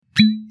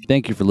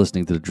Thank you for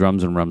listening to the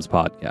Drums and Rums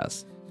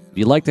podcast. If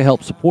you'd like to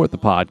help support the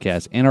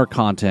podcast and our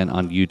content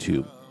on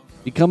YouTube,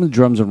 become a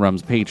Drums and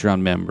Rums Patreon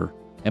member,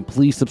 and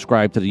please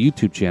subscribe to the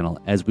YouTube channel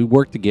as we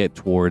work to get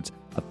towards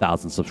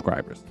 1,000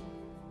 subscribers.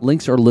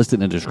 Links are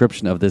listed in the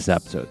description of this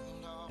episode.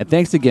 And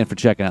thanks again for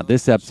checking out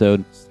this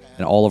episode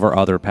and all of our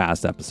other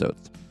past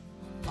episodes.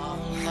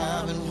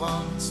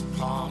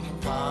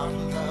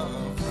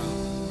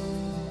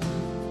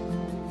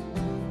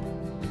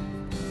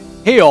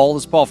 Hey all,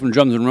 this is Paul from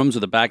Drums and Rums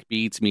with the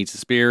Backbeats Meets the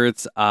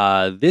Spirits.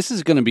 This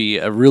is going to be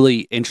a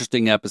really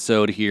interesting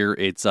episode here.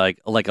 It's like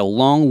a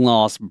long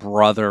lost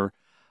brother,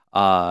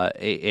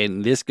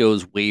 and this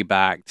goes way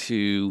back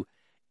to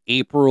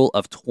April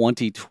of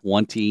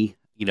 2020.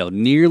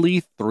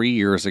 Nearly 3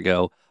 years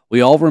ago.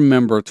 We all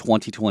remember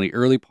 2020,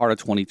 early part of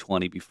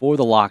 2020, before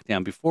the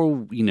lockdown,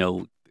 before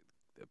the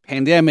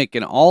pandemic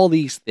and all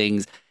these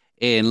things.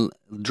 And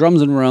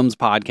Drums and Rums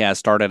podcast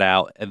started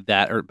out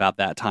about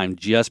that time,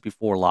 just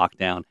before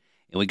lockdown.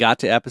 And we got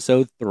to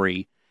episode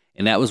 3,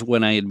 and that was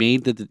when I had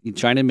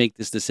trying to make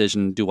this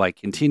decision. Do I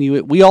continue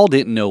it? We all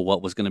didn't know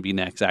what was going to be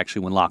next,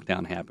 actually, when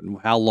lockdown happened,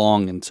 how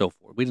long and so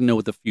forth. We didn't know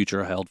what the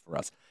future held for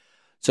us.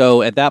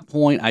 So at that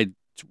point, I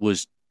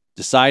was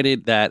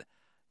decided that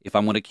if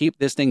I'm going to keep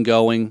this thing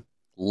going,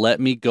 let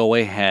me go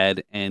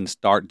ahead and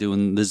start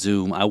doing the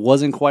Zoom. I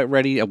wasn't quite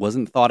ready. I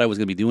thought I was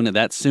going to be doing it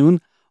that soon,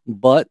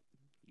 but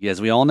as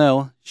we all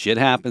know, shit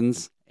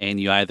happens, and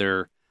you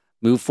either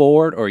move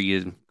forward or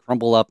you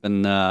crumble up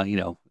and,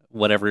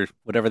 whatever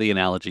the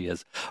analogy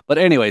is. But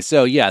anyway,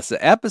 so yes,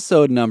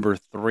 episode number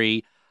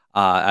 3,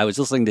 I was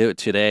listening to it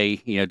today,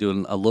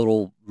 doing a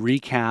little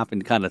recap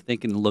and kind of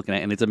thinking and looking at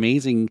it, and it's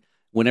amazing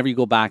whenever you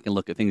go back and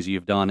look at things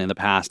you've done in the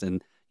past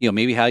and,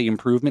 maybe how you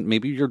improvement,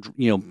 maybe you're,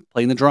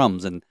 playing the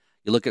drums and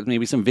you look at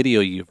maybe some video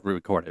you've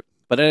recorded.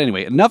 But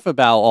anyway, enough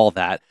about all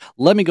that.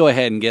 Let me go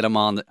ahead and get them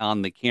on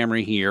the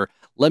camera here.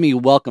 Let me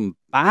welcome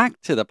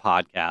back to the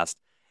podcast,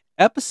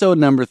 episode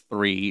number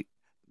 3,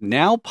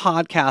 now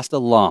podcast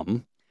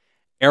alum,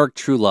 Eric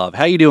Truelove.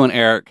 How you doing,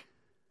 Eric?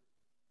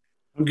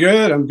 I'm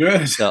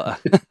good. So,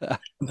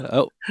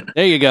 oh,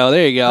 there you go. Oh,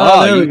 there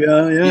we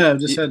go. Yeah, I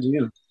just had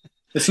to,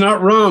 It's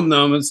not rum,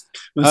 though. Let's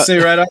say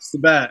right off the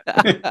bat.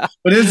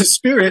 But it's a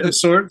spirit of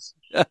sorts.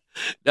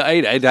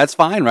 That's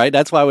fine, right?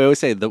 That's why we always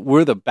say that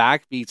we're the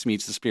Backbeats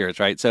Meets the Spirits,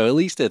 right? So at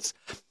least it's,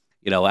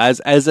 we,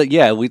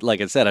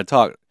 like I said, I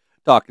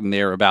talking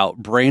there about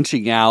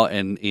branching out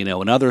and,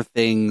 and other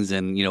things.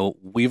 And,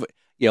 we've,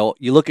 you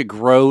look at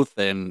growth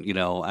and,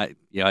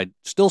 I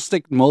still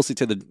stick mostly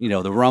to the,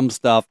 the rum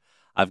stuff.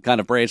 I've kind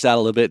of branched out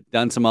a little bit,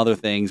 done some other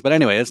things. But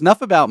anyway, it's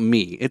enough about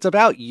me. It's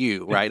about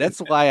you, right? That's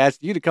why I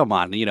asked you to come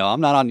on.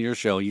 I'm not on your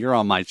show. You're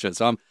on my show.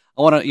 So I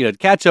want to,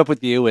 catch up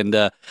with you. And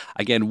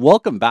again,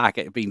 welcome back.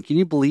 I mean, can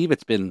you believe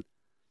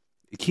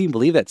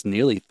that's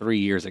nearly 3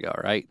 years ago,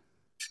 right?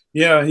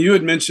 Yeah, you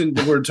had mentioned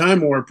the word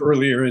time warp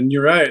earlier, and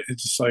you're right.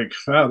 It's just like,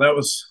 wow, that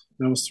was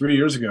 3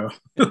 years ago.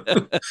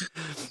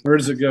 Where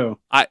does it go?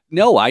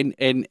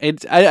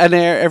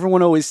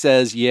 Everyone always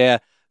says, yeah,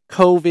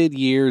 COVID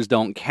years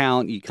don't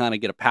count. You kind of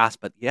get a pass,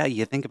 but yeah,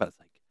 you think about it, it's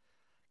like,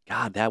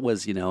 God, that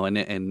was,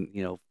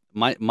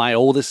 my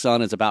oldest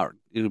son is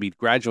it'll be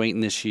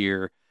graduating this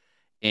year.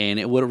 And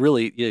it would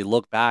really,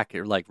 look back,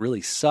 it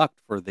really sucked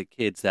for the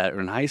kids that are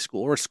in high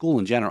school or school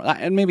in general,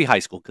 and maybe high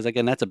school, because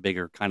again, that's a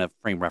bigger kind of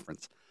frame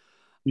reference.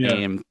 Yeah.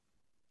 And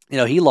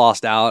he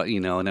lost out,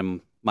 and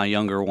then my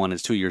younger one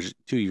is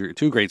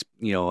 2 grades,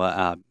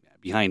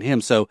 behind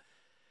him. So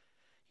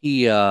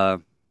he,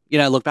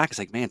 I look back, it's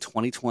like, man,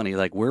 2020,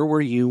 like, where were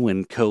you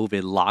when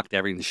COVID locked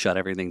everything, shut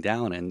everything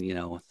down, and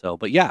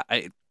but yeah,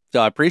 I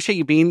appreciate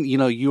you being,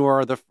 you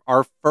are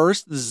our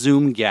first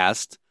Zoom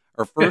guest.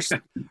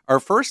 Our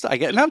first, I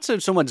get not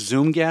so much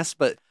Zoom guest,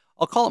 but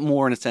I'll call it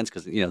more in a sense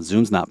because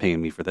Zoom's not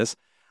paying me for this.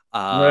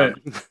 Right.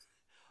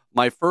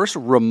 My first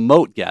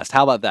remote guest.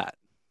 How about that?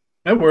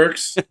 That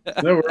works.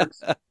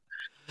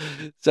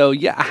 So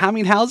yeah, I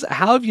mean, how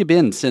have you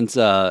been since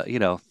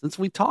since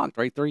we talked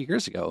 3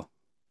 years ago?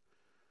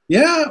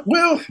 Yeah,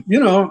 well,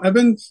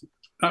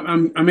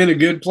 I'm in a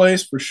good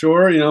place for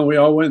sure. We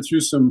all went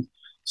through some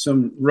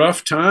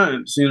rough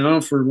times,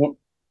 for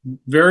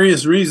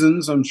various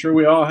reasons. I'm sure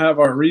we all have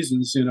our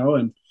reasons, and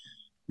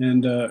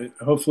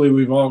hopefully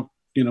we've all,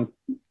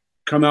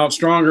 come out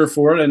stronger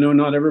for it. I know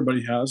not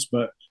everybody has,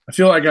 but I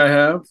feel like I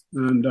have.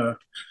 And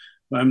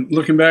I'm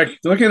looking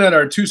at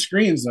our 2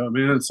 screens though,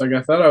 man. It's like,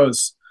 I thought I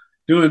was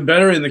doing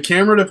better in the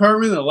camera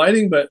department, the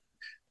lighting, but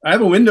I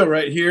have a window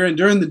right here. And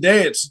during the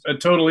day, it's a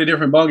totally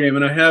different ballgame.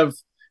 And I have,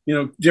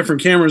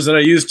 different cameras that I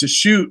use to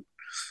shoot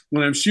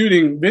when I'm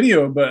shooting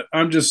video, but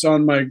I'm just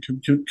on my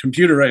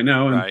computer right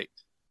now. And right.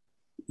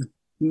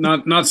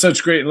 Not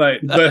such great light,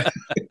 but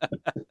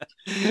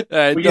we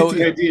get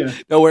the idea.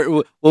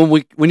 No,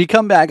 when you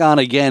come back on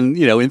again,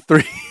 in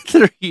 3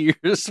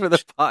 years for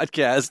the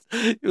podcast,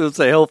 you'll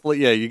say, hopefully,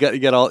 yeah, you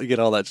get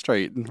all that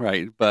straight,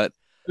 right? But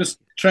just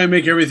try and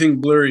make everything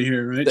blurry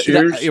here, right?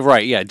 Cheers.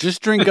 Right, yeah.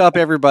 Just drink up,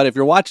 everybody. If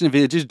you're watching the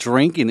video, just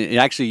drink, and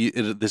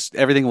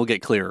everything will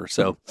get clearer.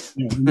 So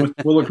yeah,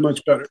 we'll look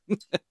much better.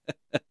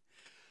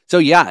 So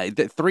yeah,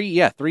 3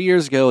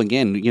 years ago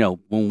again,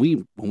 when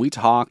we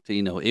talked,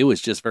 it was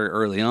just very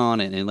early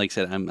on, and like I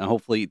said, I'm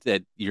hopefully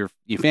that your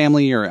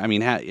family, or I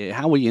mean,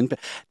 how we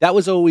that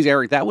was always,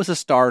 Eric. That was the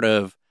start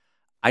of.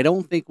 I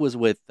don't think was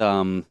with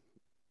I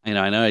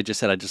know I just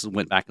said I just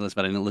went back and listened,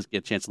 but I didn't get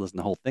a chance to listen to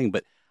the whole thing.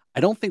 But I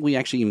don't think we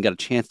actually even got a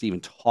chance to even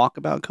talk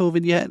about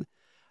COVID yet.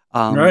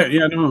 Right?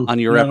 Yeah, no. On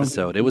your Yeah,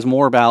 episode, it was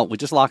more about we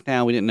just locked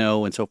down, we didn't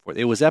know, and so forth.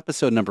 It was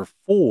episode number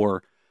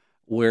 4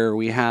 where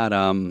we had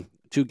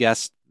 2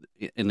 guests,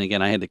 and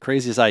again, I had the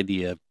craziest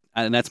idea,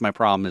 and that's my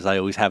problem is I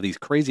always have these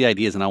crazy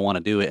ideas and I want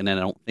to do it, and then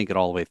I don't think it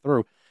all the way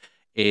through.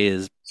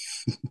 Is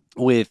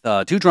with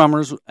 2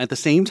 drummers at the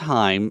same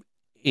time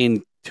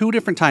in 2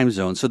 different time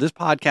zones. So this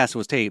podcast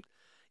was taped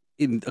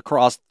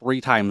across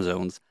 3 time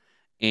zones,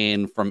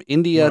 and from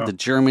India to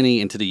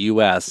Germany into the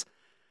U.S.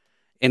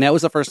 And that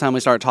was the first time we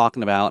started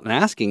talking about and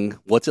asking,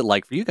 what's it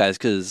like for you guys?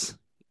 Because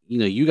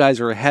you guys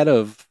are ahead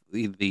of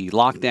the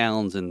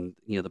lockdowns and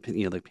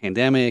the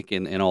pandemic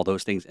and all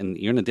those things, and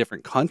you're in a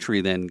different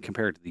country than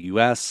compared to the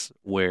U.S.,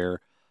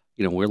 where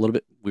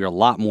we're a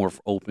lot more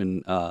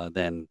open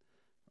than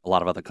a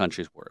lot of other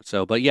countries were.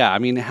 So, but yeah, I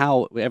mean,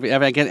 how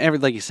every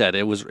like you said,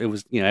 it was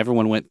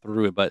everyone went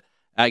through it, but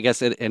I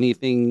guess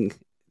anything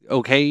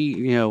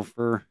okay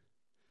for.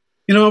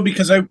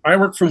 Because I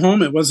work from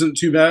home, it wasn't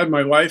too bad.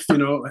 My wife,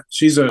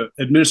 she's a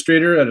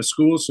administrator at a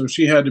school, so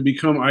she had to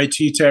become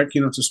IT tech.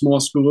 It's a small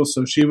school,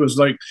 so she was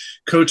like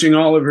coaching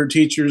all of her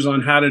teachers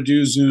on how to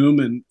do Zoom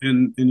and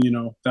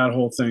that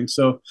whole thing.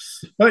 So,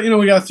 but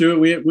we got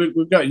through it.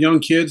 We've got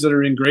young kids that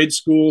are in grade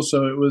school,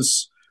 so it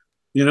was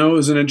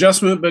an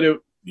adjustment. But it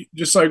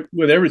just like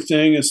with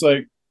everything, it's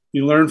like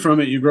you learn from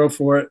it, you grow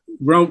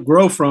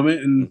from it,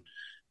 and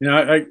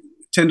I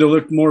tend to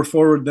look more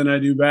forward than I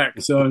do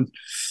back. So.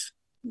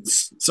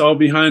 It's all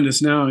behind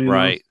us now,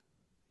 right?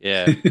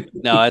 Yeah,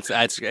 no,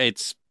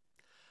 it's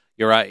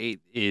you're right. It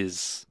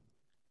is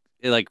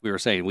like we were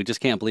saying, we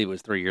just can't believe it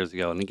was 3 years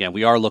ago. And again,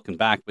 we are looking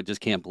back, but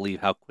just can't believe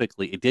how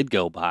quickly it did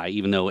go by.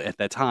 Even though at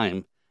that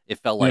time it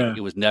felt like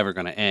it was never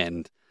going to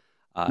end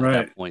at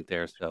that point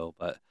there. So,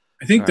 but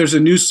I think there's a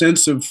new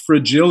sense of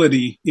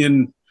fragility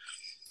in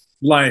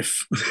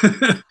life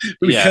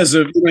because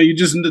of you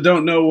just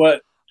don't know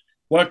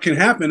what can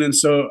happen, and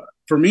so.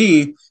 For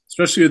me,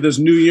 especially with this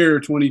new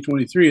year,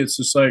 2023, it's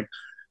just like,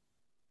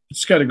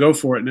 just got to go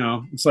for it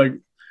now. It's like,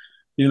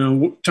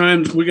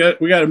 times we got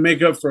to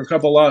make up for a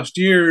couple lost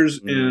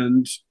years,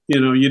 and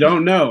you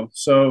don't know,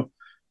 so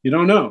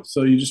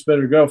you just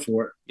better go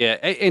for it. Yeah,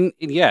 and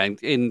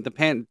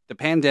the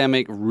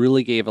pandemic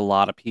really gave a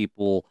lot of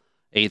people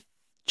a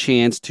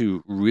chance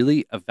to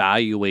really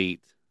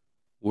evaluate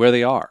where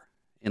they are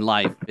in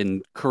life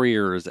and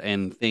careers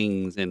and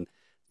things, and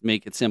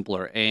make it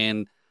simpler.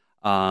 And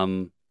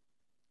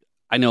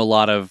I know a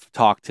lot of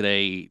talk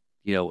today,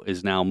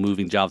 is now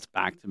moving jobs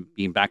back to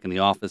being back in the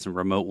office and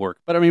remote work.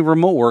 But I mean,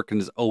 remote work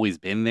has always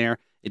been there.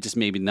 It just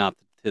maybe not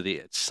to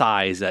the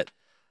size that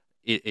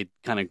it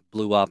kind of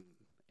blew up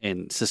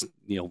and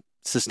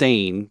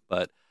sustain.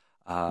 But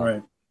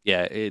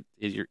yeah,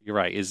 you're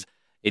right.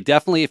 It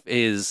definitely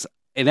is,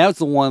 and that's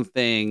the one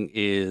thing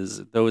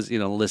is those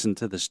listen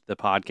to the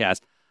podcast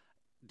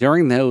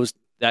during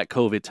that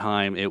COVID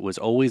time. It was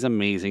always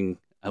amazing.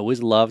 I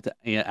always loved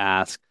to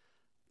ask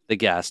the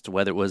guest,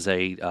 whether it was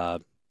a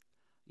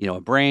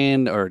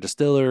brand or a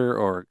distiller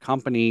or a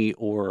company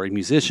or a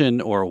musician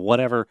or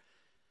whatever.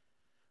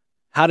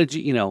 How did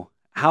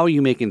how are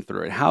you making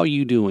through it? How are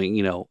you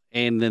doing?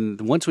 And then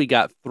once we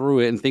got through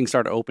it and things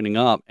started opening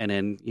up, and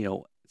then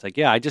it's like,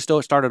 I just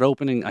started to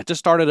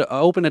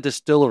open a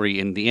distillery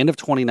in the end of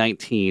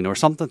 2019 or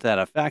something to that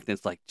effect. And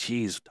it's like,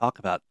 geez, talk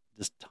about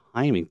this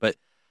timing, but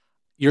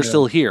you're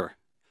still here.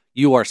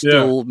 You are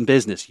still in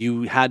business.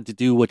 You had to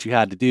do what you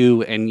had to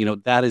do. And,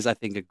 that is, I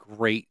think, a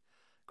great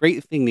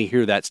thing to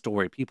hear that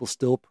story. People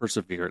still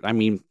persevered. I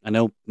mean, I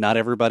know not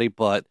everybody,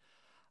 but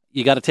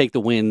you got to take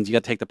the wins. You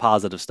got to take the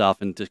positive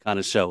stuff and to kind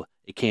of show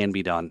it can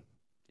be done.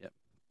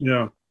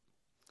 Yeah.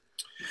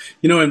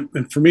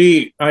 And for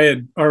me, I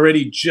had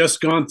already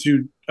just gone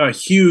through a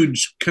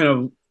huge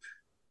kind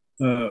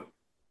of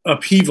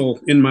upheaval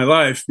in my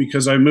life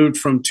because I moved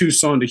from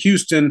Tucson to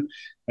Houston.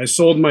 I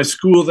sold my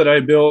school that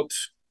I built.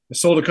 I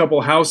sold a couple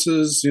of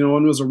houses,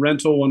 one was a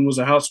rental, one was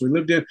a house we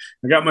lived in.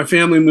 I got my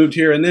family moved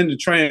here, and then to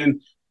try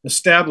and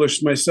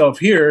establish myself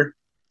here,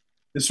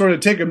 and sort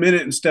of take a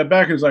minute and step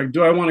back and it's like,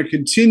 do I want to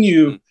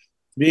continue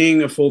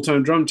being a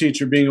full-time drum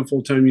teacher, being a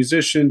full-time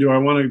musician? Do I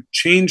want to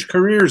change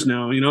careers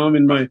now? I'm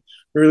in my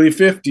early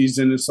 50s,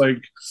 and it's like,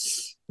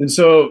 and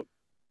so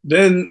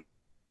then,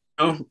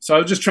 so I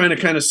was just trying to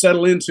kind of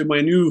settle into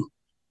my new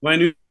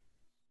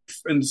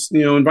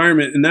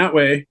environment in that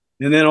way.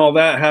 And then all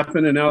that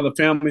happened, and now the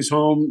family's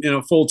home,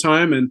 full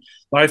time, and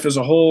life is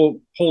a whole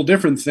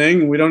different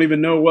thing. We don't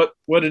even know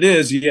what it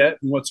is yet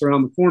and what's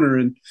around the corner.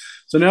 And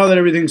so now that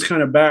everything's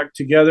kind of back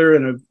together,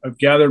 and I've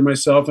gathered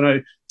myself, and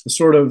I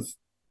sort of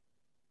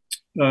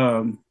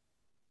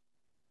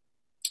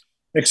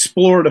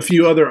explored a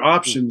few other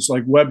options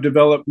like web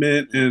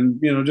development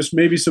and just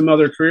maybe some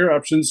other career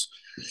options.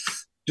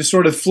 just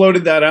sort of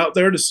floated that out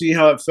there to see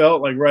how it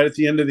felt like right at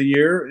the end of the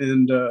year.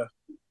 And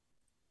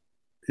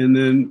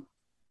then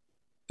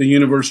the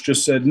universe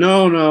just said,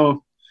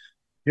 no,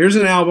 here's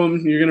an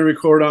album you're going to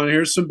record on.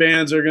 Here's some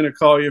bands that are going to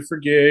call you for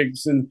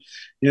gigs. And,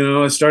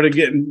 I started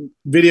getting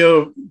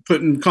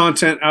putting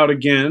content out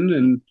again.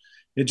 And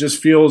it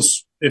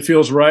feels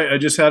right. I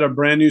just had a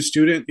brand new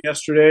student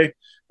yesterday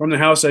from the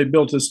house. I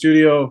built a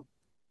studio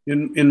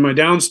in my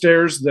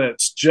downstairs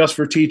that's just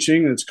for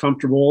teaching. It's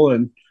comfortable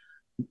and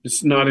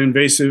it's not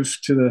invasive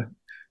to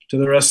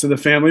the rest of the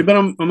family, but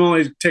I'm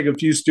only take a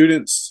few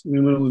students.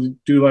 I'm going to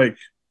do like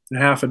a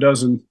half a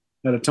dozen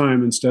at a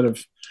time instead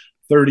of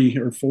 30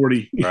 or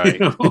 40,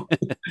 right.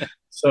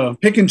 So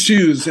pick and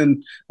choose.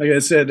 And like I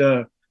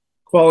said,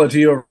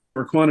 quality over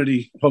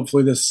quantity.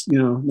 Hopefully this,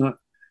 not,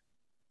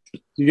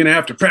 you're going to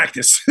have to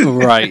practice.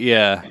 Right.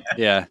 Yeah.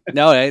 Yeah.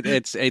 No,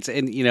 it's,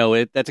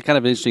 and that's a kind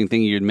of interesting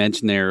thing you'd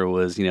mentioned there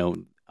was,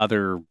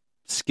 other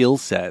skill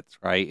sets.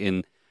 Right.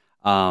 And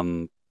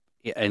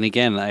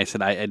again, I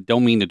said, I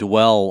don't mean to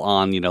dwell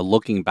on,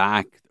 looking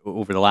back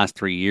over the last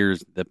 3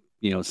 years that,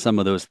 some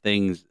of those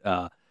things,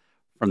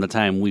 from the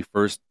time we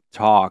first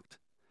talked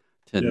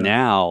to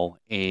now.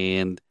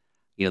 And,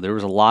 there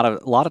was a lot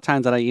of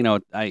times that I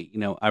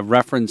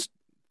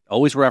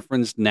always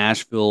referenced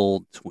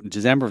Nashville,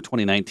 December of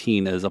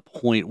 2019 as a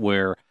point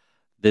where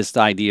this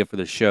idea for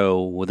the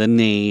show with a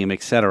name,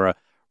 etc.,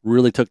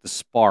 really took the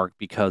spark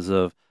because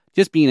of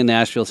just being in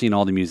Nashville, seeing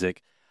all the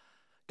music,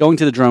 going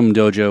to the drum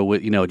dojo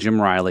with, Jim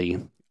Riley,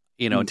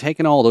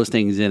 taking all those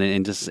things in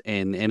and just,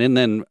 and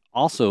then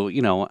also,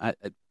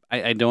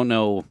 I don't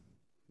know,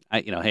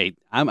 hey,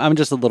 I'm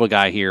just a little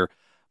guy here,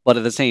 but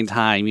at the same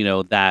time,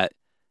 that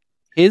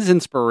his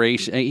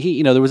inspiration,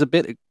 there was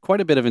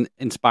quite a bit of an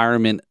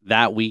inspirement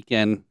that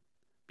weekend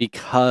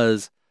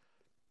because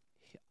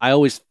I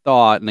always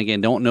thought, and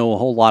again, don't know a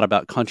whole lot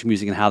about country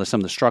music and how some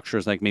of the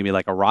structures, like maybe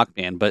like a rock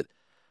band, but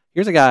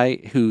here's a guy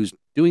who's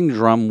doing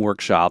drum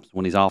workshops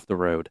when he's off the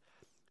road,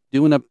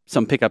 doing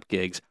some pickup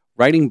gigs,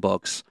 writing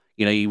books.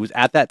 He was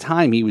at that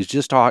time, he was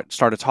just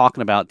started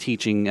talking about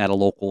teaching at a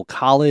local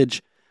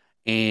college.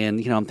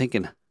 And, I'm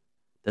thinking,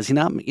 does he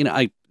not,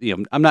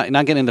 I'm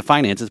not getting into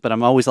finances, but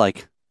I'm always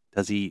like,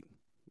 does he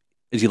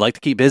like to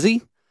keep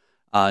busy?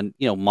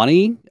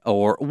 Money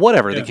or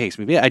whatever the case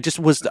may be. I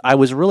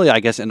was really, I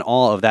guess, in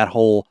awe of that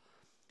whole,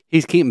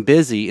 he's keeping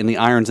busy and the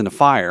iron's in the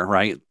fire,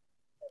 right?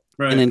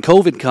 Right. And then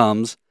COVID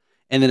comes.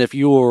 And then if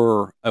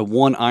you're a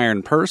one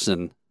iron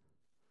person,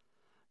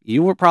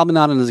 you were probably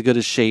not in as good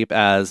a shape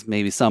as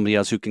maybe somebody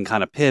else who can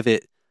kind of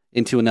pivot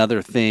into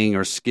another thing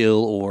or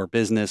skill or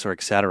business or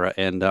et cetera,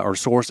 and or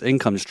source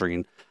income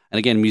stream. And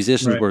again,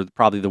 musicians were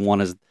probably the one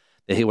that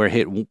were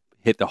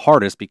hit the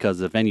hardest because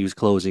the venue's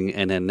closing.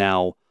 And then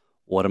now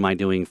what am I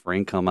doing for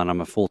income? And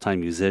I'm a full-time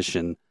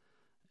musician,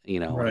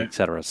 et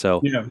cetera.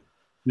 So, yeah.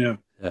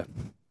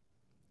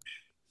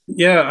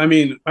 I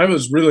mean, I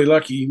was really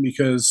lucky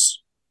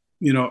because,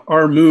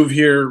 our move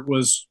here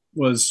was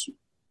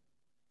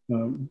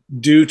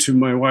due to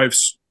my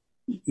wife's,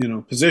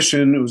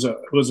 position. It was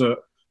a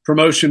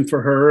promotion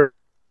for her,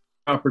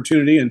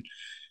 opportunity, and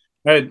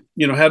I had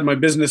had my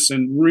business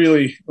and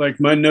really like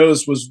my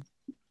nose was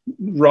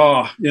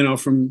raw,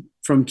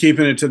 from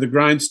keeping it to the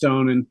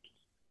grindstone, and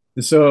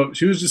so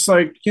she was just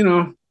like,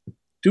 do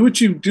what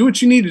you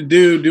need to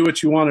do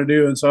what you want to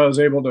do, and so I was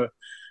able to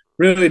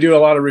really do a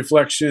lot of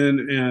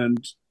reflection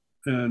and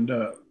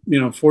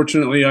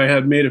fortunately I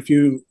had made a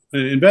few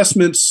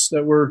investments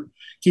that were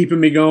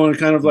keeping me going,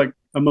 kind of like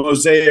a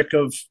mosaic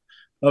of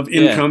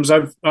incomes.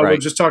 I was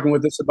just talking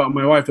with this about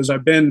my wife, as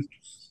I've been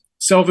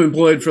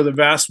self-employed for the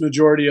vast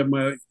majority of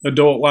my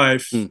adult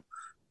life.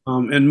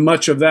 And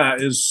much of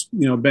that is,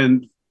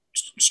 been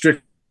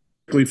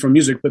strictly from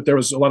music, but there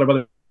was a lot of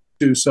other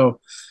too. So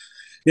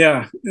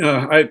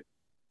I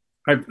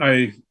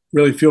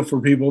really feel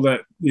for people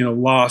that,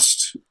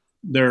 lost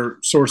their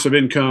source of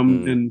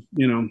income and,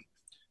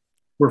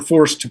 were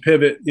forced to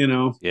pivot,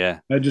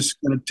 I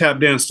just kind of tap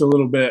danced a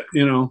little bit,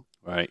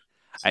 Right.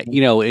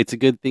 It's a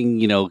good thing,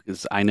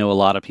 because I know a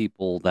lot of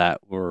people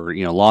that were,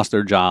 lost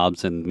their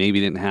jobs and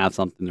maybe didn't have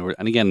something.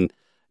 And again,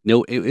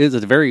 it is a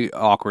very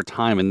awkward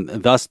time,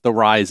 and thus the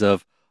rise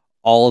of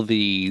all of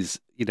these,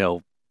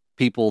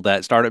 people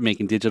that started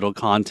making digital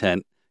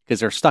content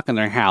because they're stuck in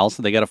their house.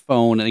 They got a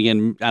phone. And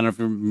again, I don't know if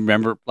you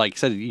remember, like I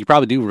said, you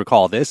probably do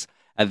recall this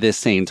at this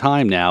same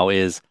time now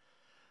is,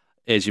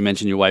 as you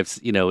mentioned, your wife's,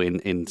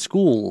 in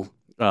school,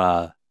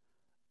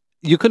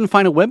 you couldn't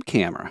find a web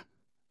camera.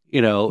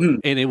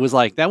 And it was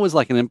like, that was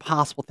like an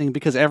impossible thing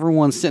because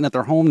everyone's sitting at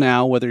their home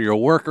now, whether you're a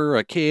worker,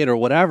 a kid or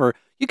whatever,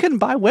 you couldn't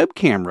buy web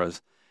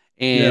cameras.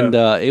 And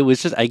it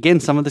was just,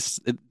 again, some of this,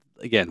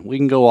 again, we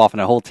can go off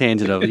on a whole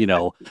tangent of,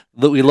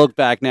 we look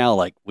back now,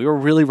 like we were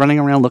really running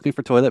around looking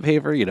for toilet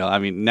paper, I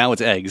mean, now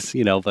it's eggs,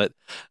 but.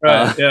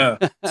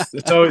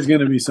 It's always going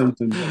to be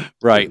something.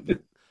 Right.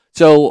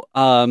 So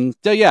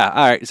yeah.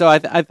 All right. So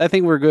I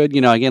think we're good.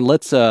 Again,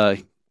 let's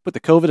put the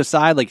COVID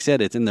aside. Like I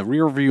said, it's in the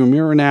rear view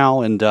mirror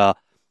now. And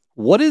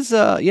What is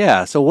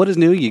yeah? So what is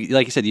new? You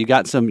like you said, you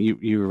got some.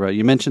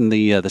 You mentioned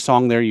the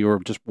song there. You were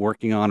just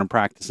working on and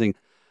practicing,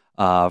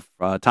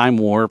 Time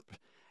Warp,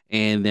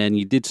 and then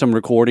you did some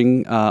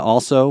recording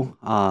also.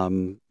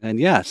 And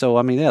yeah, so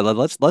I mean, yeah,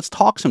 let's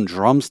talk some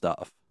drum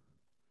stuff.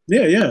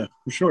 Yeah,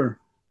 for sure.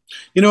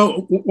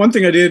 One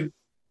thing I did,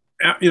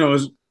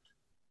 is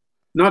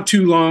not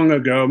too long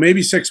ago,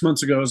 maybe 6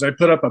 months ago, is I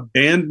put up a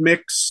band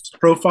mix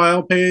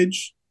profile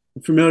page.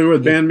 Familiar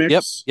with band Yep,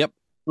 mix? yep.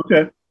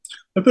 Okay.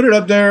 I put it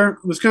up there.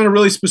 It was kind of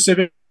really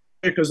specific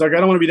because like I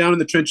don't want to be down in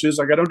the trenches.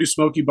 Like I don't do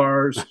smoky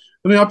bars.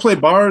 I mean, I play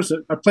bars.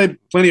 I played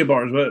plenty of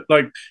bars, but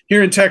like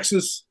here in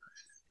Texas,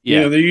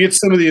 Yeah, you get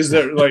some of these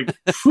that are like,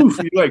 whew,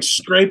 you like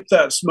scrape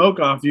that smoke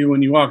off you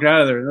when you walk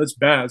out of there. That's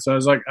bad. So I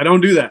was like, I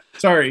don't do that.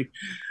 Sorry.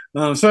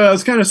 So I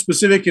was kind of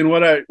specific in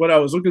what I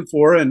was looking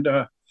for, and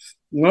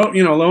well,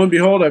 lo and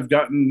behold, I've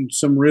gotten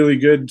some really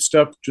good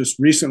stuff just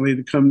recently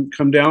to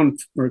come down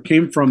or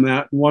came from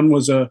that. One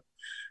was an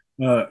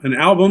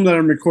album that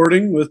I'm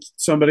recording with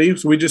somebody.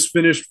 So we just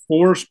finished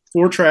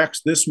four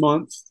tracks this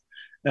month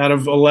out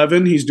of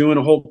 11. He's doing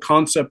a whole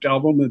concept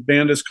album. The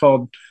band is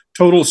called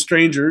Total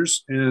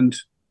Strangers, and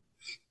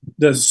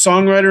the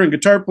songwriter and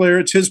guitar player,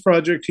 it's his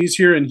project. He's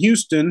here in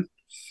Houston.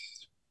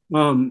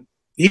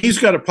 He's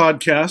got a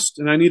podcast,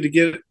 and I need to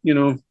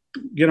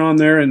get on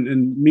there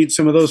and meet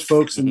some of those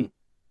folks and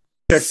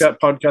check that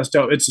podcast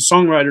out. It's a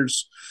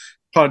songwriters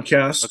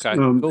podcast. Okay,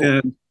 cool.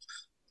 And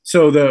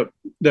so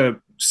the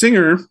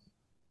singer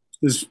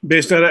is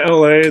based out of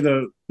LA.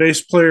 The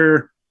bass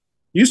player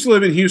used to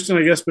live in Houston,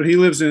 I guess, but he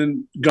lives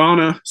in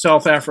Ghana,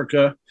 South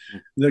Africa.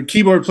 The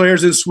keyboard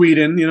player's in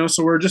Sweden,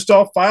 so we're just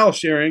all file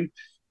sharing.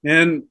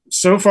 And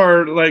so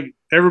far, like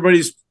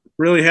everybody's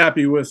really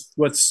happy with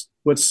what's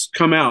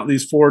come out,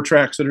 these 4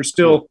 tracks that are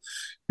still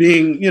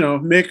being,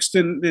 mixed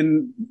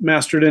and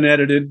mastered and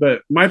edited.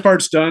 But my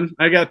part's done.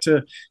 I got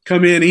to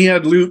come in. He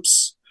had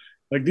loops.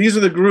 Like, these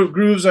are the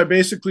grooves I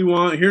basically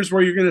want. Here's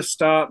where you're going to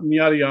stop and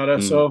yada,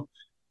 yada. So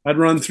I'd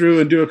run through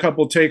and do a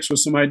couple takes with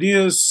some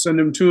ideas, send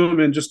them to him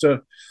in just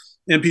a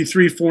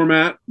MP3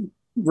 format,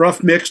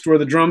 rough mixed where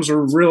the drums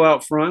are real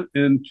out front.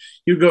 And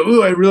you go,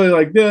 ooh, I really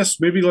like this.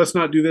 Maybe let's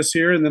not do this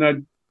here. And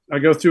then I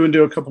go through and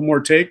do a couple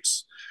more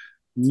takes.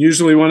 And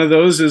usually one of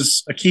those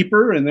is a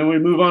keeper, and then we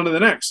move on to the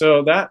next.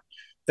 So that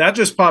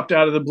just popped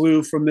out of the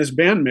blue from this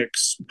band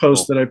mix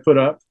post that I put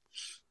up,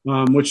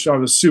 which I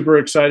was super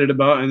excited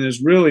about, and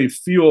has really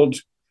fueled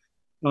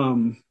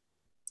a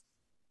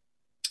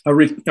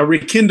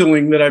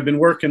rekindling that I've been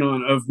working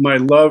on of my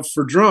love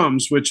for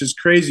drums, which is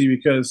crazy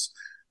because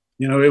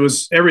it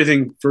was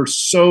everything for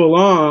so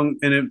long,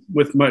 and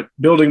with my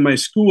building my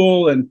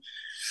school and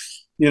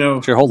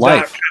it's your whole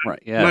life,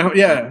 right?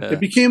 Yeah,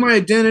 it became my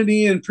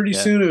identity, and pretty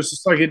soon it was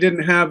just like it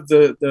didn't have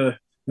the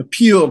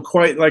appeal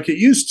quite like it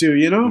used to,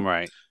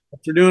 right?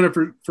 After doing it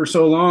for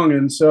so long.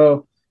 And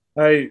so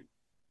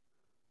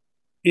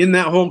in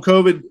that whole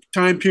COVID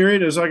time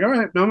period, I was like, all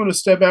right, now I'm going to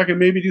step back and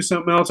maybe do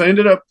something else. I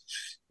ended up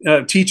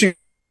teaching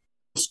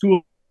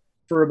school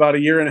for about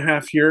 1.5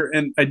 years here.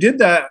 And I did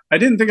that. I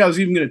didn't think I was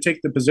even going to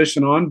take the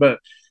position on, but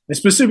I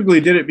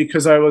specifically did it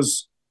because I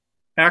was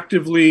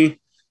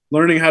actively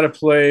learning how to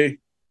play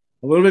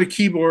a little bit of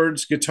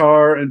keyboards,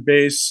 guitar, and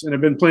bass. And I've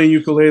been playing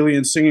ukulele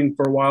and singing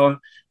for a while.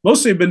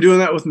 Mostly I've been doing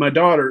that with my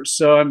daughters.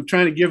 So I'm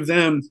trying to give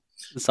them,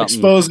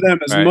 expose them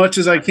as much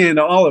as I can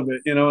to all of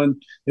it,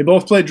 and they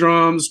both play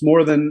drums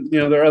more than,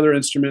 their other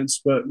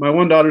instruments. But my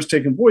one daughter's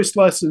taking voice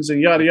lessons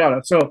and yada,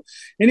 yada. So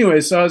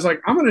anyway, so I was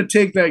like, I'm going to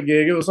take that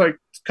gig. It was like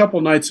a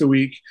couple nights a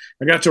week.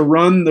 I got to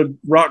run the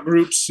rock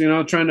groups,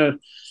 trying to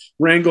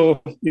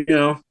wrangle,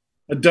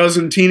 a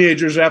dozen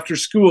teenagers after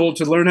school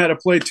to learn how to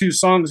play 2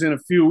 songs in a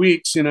few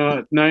weeks,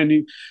 at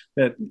 90,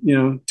 that,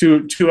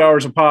 2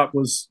 hours a pop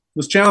was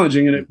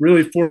challenging. And it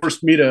really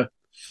forced me to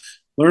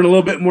learn a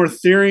little bit more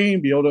theory,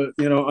 be able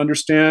to,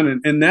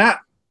 understand. And that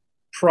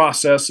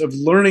process of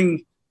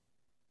learning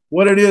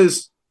what it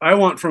is I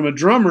want from a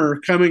drummer,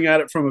 coming at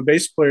it from a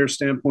bass player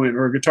standpoint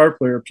or a guitar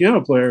player, or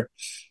piano player,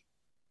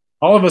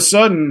 all of a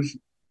sudden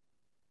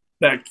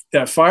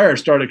that fire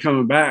started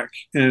coming back,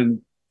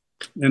 and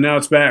now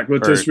it's back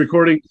with this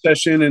recording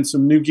session and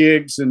some new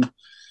gigs. And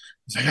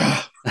it's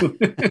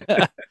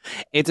like,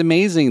 It's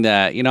amazing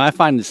that, I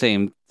find the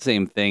same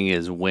thing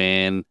is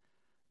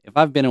if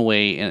I've been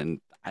away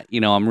and,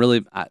 I'm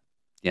really,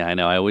 I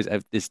know I always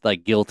have this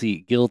like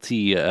guilty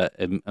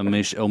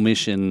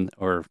omission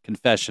or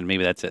confession.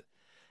 Maybe that's it.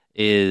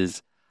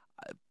 Is,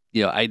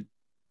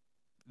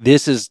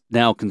 this is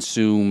now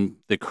consumed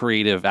the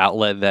creative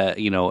outlet that,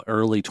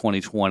 early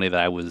 2020 that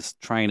I was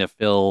trying to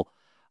fill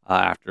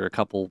after a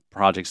couple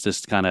projects,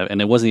 just kind of, and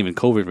it wasn't even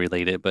COVID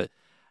related, but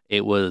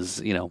it was,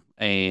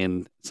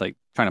 and it's like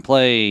trying to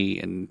play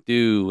and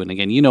do, and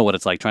again, what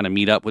it's like trying to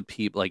meet up with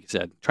people, like you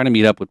said, trying to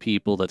meet up with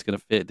people that's going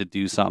to fit to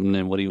do something,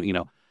 and what do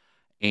you,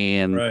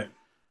 and, right.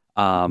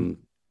 And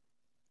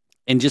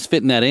just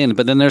fitting that in.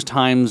 But then there's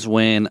times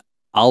when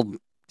I'll,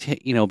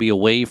 be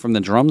away from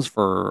the drums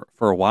for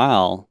a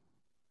while,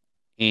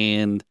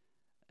 and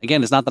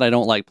again, it's not that I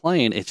don't like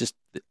playing, it's just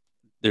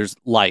there's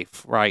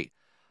life, right?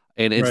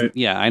 And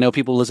Right. I know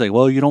people will say,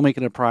 well, you don't make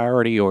it a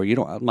priority, or you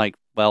don't. I'm like,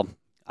 well,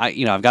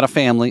 I've got a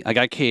family, I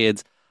got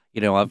kids,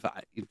 I've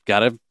got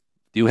to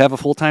do have a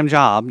full-time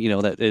job,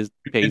 that And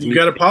pays you me.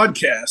 got a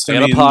podcast. I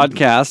got a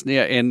podcast,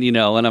 yeah, and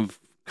and I'm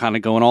kind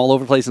of going all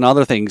over the place and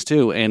other things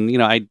too. And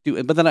I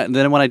do, but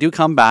then when I do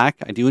come back,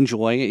 I do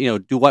enjoy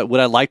it. Do what would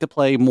I like to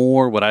play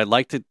more? Would I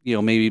like to,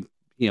 maybe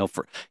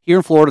for here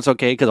in Florida, it's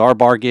okay because our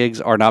bar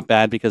gigs are not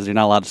bad because you're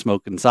not allowed to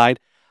smoke inside,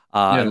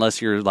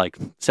 unless you're like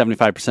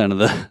 75% of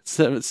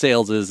the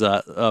sales is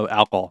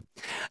alcohol,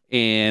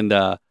 and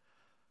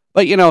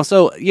but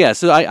so yeah,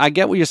 so I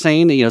get what you're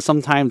saying.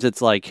 Sometimes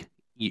it's like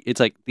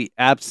the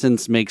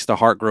absence makes the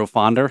heart grow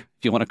fonder,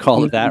 if you want to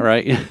call it that,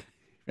 right? Yeah,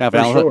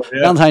 Sure,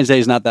 yeah. Valentine's Day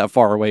is not that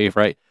far away,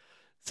 right?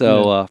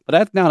 So,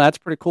 but that's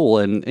pretty cool.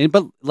 And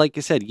but like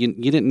you said, you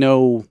didn't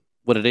know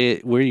what it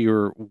is,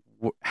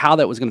 how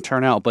that was going to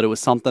turn out, but it was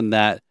something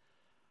that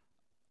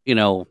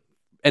ended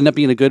up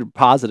being a good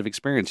positive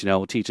experience.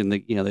 Teaching they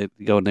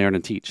go in there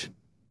and teach.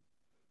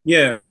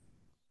 Yeah,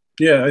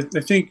 yeah.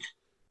 I think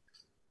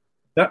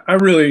that I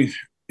really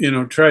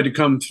tried to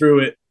come through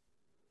it,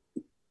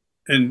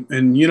 and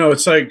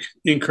it's like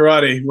in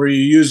karate where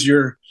you use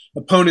your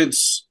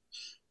opponent's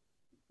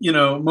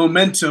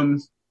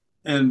momentum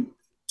and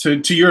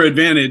to your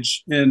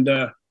advantage, and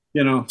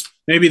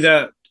maybe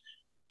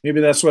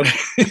that's what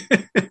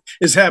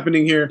is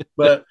happening here.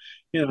 But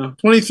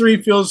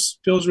 23 feels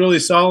really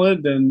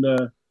solid, and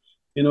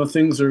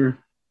things are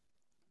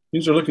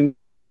looking.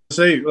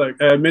 Say, like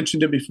I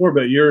mentioned it before,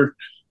 but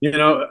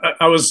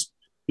I was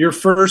your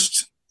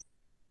first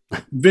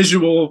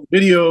video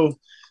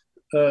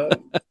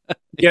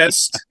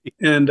guest,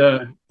 and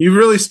you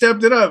really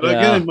stepped it up.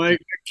 Yeah. Again,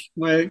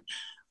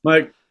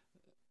 my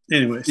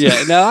anyways.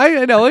 Yeah, no,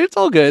 I know it's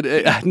all good.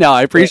 No,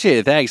 I appreciate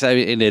it. Thanks. I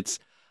mean, and it's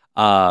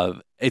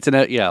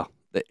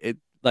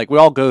like we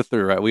all go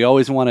through, right? We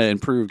always want to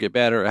improve, get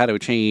better, how to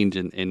change,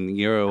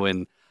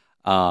 and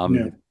all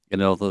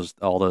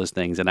those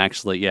things. And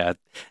actually, yeah,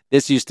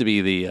 this used to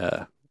be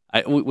the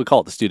we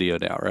call it the studio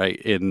now,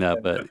 right?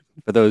 But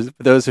for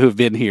those who have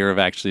been here have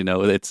actually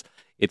know it's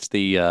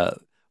the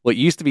what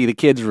used to be the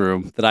kids'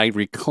 room that I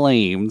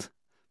reclaimed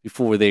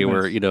before they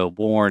were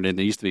born, and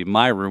it used to be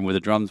my room where the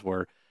drums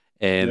were.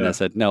 And I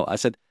said, no,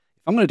 if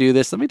I'm going to do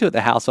this, let me do it at the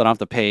house so I don't have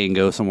to pay and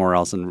go somewhere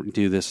else and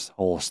do this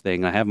whole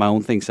thing. I have my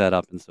own thing set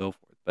up and so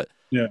forth. But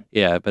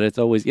but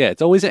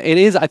it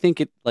is, I think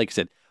like I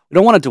said, we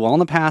don't want to dwell on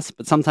the past,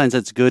 but sometimes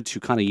it's good to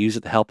kind of use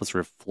it to help us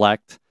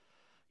reflect,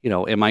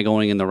 am I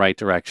going in the right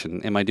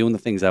direction? Am I doing the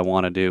things I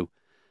want to do?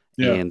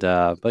 Yeah. And,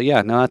 but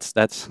yeah, no,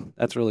 that's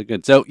really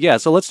good. So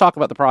so let's talk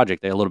about the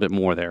project a little bit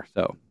more there.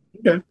 So,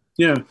 okay.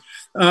 Yeah.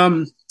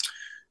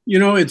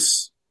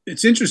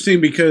 It's interesting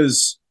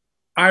because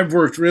I've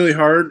worked really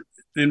hard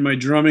in my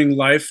drumming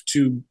life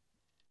to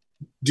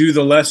do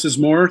the less is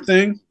more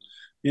thing,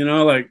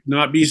 like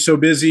not be so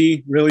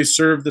busy, really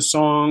serve the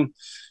song,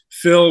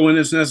 fill when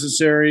it's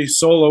necessary,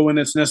 solo when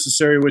it's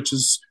necessary, which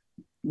is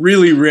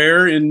really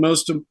rare in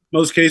most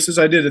cases.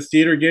 I did a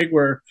theater gig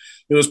where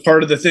it was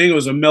part of the thing. It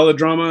was a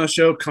melodrama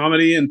show,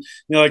 comedy, and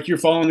like you're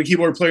following the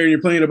keyboard player and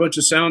you're playing a bunch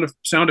of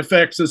sound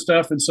effects and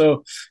stuff. And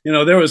so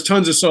there was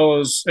tons of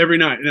solos every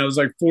night. It was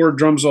like 4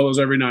 drum solos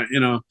every night,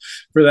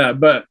 for that.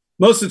 But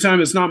most of the time,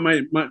 it's not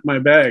my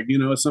bag.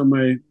 It's not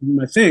my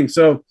thing.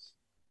 So,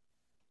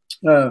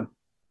 I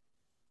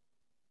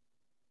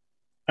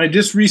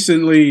just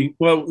recently,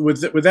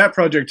 with that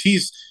project, he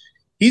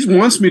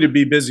wants me to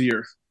be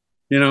busier.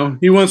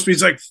 He wants me.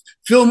 He's like,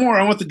 feel more.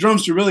 I want the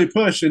drums to really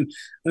push, and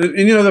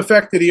the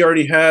fact that he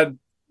already had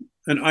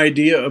an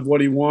idea of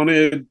what he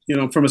wanted,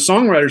 from a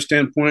songwriter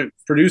standpoint,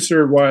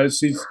 producer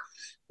wise,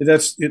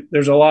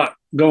 there's a lot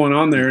going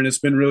on there, and it's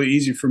been really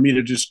easy for me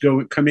to just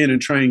come in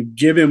and try and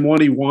give him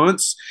what he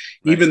wants,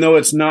 right, even though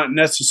it's not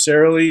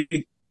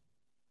necessarily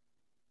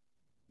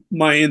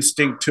my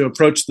instinct to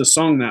approach the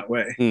song that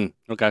way.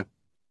 Okay.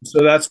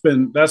 So that's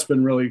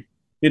been really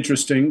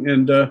interesting.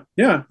 And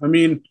I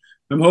mean,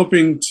 I'm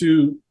hoping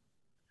to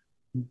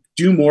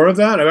do more of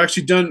that. I've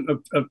actually done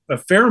a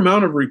fair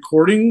amount of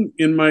recording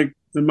in my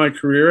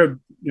career.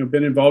 I've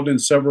been involved in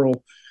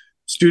several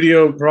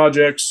studio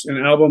projects and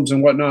albums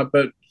and whatnot,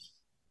 but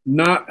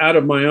not out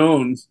of my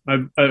own.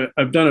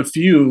 I've done a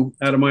few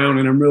out of my own,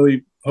 and I'm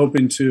really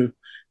hoping to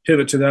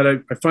pivot to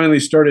that. I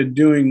finally started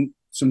doing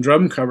some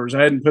drum covers.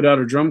 I hadn't put out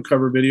a drum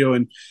cover video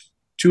in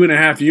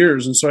 2.5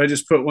 years, and so I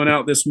just put one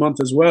out this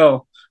month as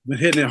well. I've been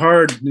hitting it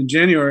hard in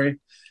January,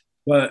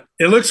 but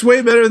it looks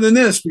way better than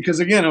this because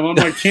again, I'm on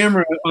my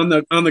camera on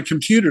the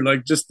computer,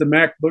 like just the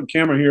MacBook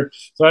camera here.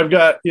 So I've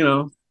got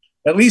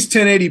at least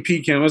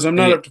 1080p cameras. I'm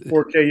not up to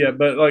 4K yet,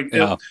 but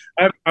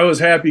I was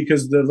happy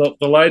because the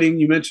lighting,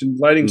 you mentioned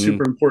lighting,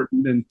 super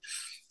important, and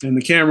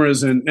the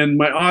cameras and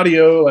my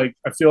audio. Like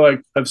I feel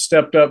like I've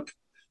stepped up,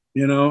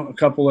 a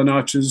couple of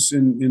notches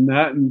in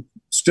that, and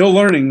still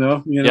learning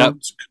though.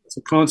 It's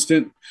a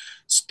constant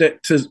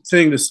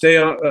thing to stay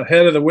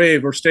ahead of the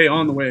wave or stay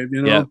on the wave.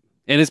 Yeah.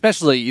 And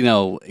especially,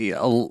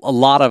 a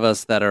lot of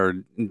us that are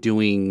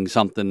doing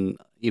something,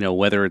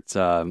 whether it's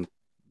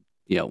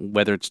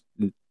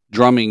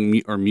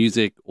drumming or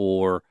music,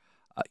 or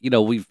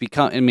we've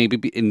become, and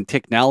and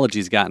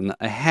technology's gotten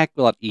a heck of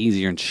a lot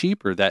easier and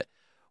cheaper, that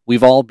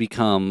we've all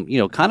become,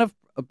 kind of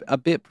a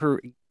bit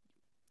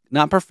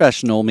not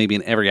professional maybe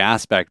in every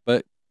aspect,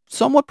 but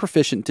somewhat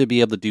proficient to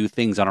be able to do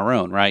things on our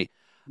own, right?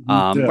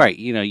 Yeah. Right.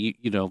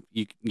 You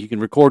can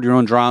record your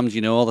own drums,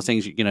 all the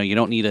things, you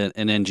don't need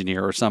an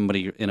engineer or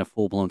somebody in a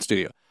full blown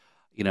studio,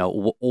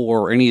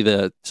 or any of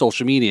the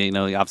social media,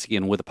 obviously,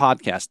 with a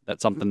podcast,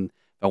 that's something,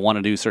 if I want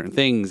to do certain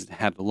things,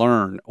 had to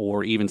learn,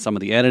 or even some of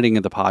the editing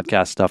of the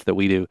podcast stuff that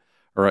we do,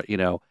 or,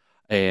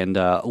 and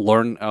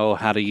learn,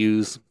 how to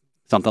use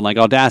something like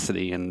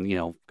Audacity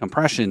and,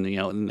 compression,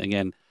 and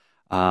again,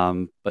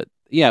 but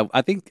yeah,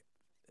 I think,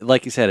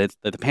 like you said, it's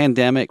the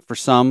pandemic for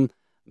some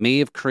may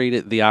have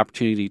created the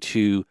opportunity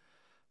to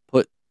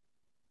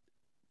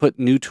put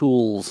new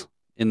tools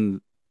in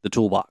the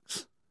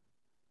toolbox.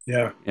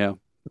 Yeah. Yeah.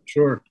 For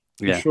sure.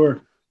 Yeah.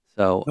 Sure.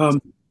 So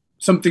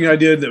something I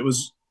did that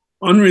was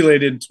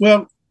unrelated,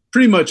 well,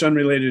 pretty much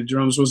unrelated to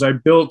drums, was I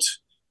built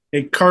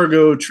a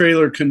cargo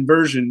trailer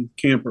conversion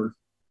camper.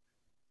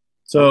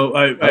 So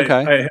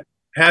I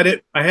had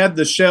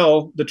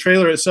the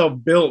trailer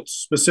itself built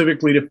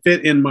specifically to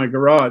fit in my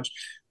garage.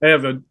 I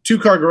have a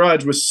 2-car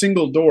garage with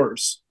single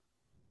doors.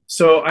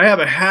 So I have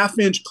a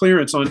 1/2-inch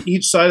clearance on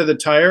each side of the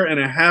tire and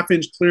a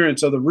 1/2-inch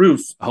clearance of the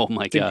roof. Oh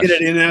my to gosh. get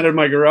it in and out of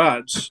my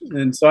garage.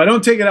 And so I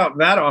don't take it out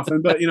that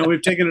often, but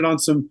we've taken it on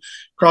some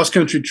cross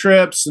country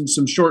trips and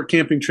some short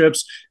camping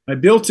trips. I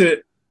built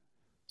it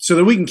so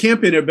that we can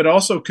camp in it, but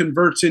also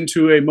converts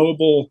into a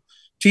mobile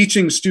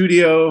teaching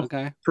studio,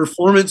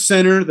 performance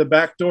center. The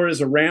back door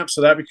is a ramp,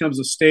 so that becomes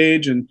a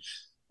stage. And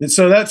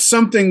so that's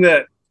something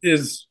that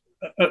is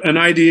an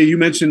idea. You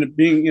mentioned it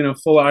being,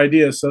 full of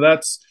ideas. So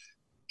that's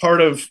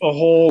part of a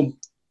whole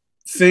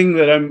thing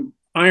that I'm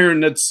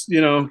that's,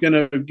 going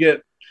to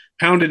get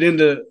pounded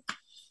into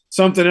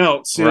something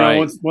else,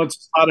 once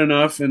it's hot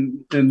enough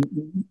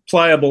and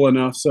pliable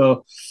enough.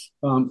 So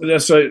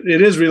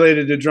it is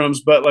related to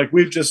drums, but like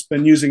we've just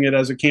been using it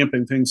as a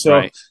camping thing.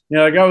 So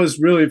like I was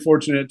really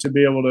fortunate to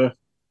be able to,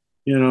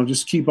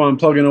 just keep on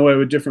plugging away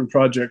with different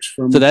projects.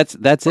 So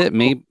that's it.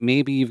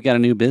 Maybe you've got a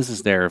new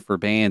business there for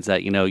bands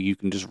that, you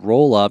can just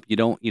roll up. You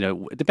don't,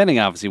 depending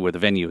obviously where the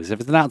venue is.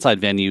 If it's an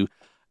outside venue,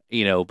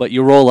 but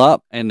you roll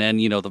up and then,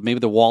 maybe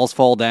the walls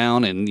fall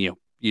down and,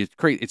 it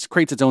creates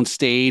its own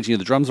stage. The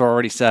drums are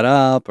already set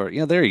up, or,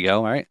 there you go.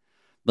 All right.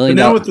 But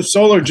now with the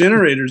solar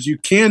generators, you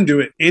can do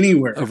it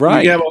anywhere.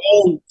 Right. You have a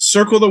whole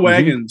circle the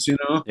wagons,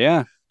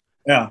 Yeah.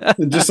 Yeah.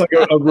 Just like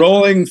a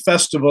rolling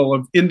festival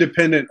of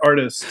independent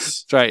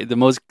artists. That's right. The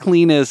most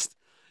cleanest,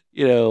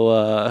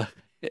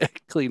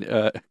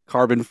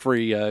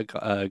 carbon-free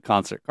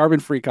concert.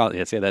 Carbon-free concert.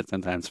 Yeah, say that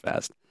sometimes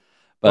fast.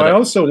 But I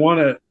also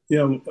want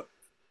to,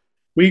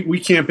 we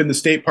camp in the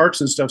state parks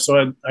and stuff.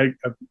 So I've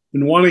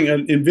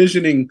been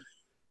envisioning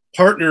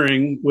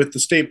partnering with the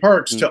state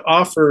parks to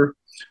offer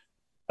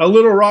a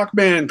little rock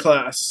band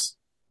class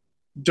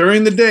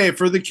during the day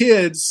for the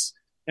kids,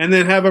 and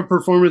then have a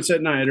performance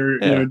at night, or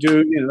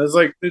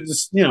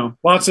there's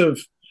lots of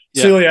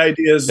silly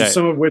ideas,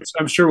 some of which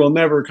I'm sure will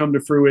never come to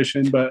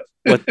fruition. But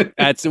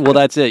that's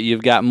it.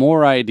 You've got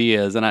more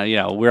ideas, and I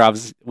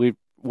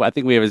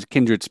think we have as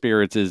kindred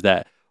spirits is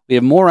that we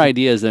have more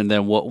ideas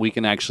than what we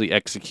can actually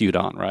execute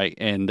on, right?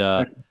 And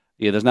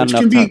there's not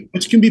enough time.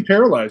 Which can be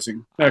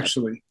paralyzing,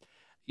 actually.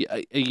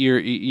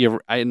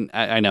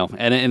 I know,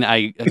 and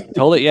I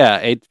told it.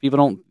 Yeah, people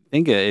don't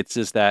think it. It's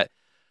just that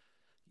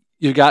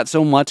you've got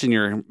so much in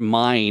your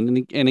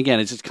mind, and again,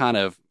 it's just kind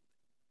of.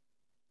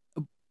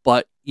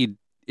 But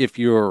if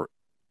you're,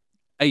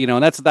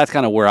 and that's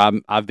kind of where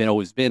I've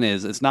always been.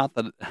 Is it's not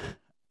that,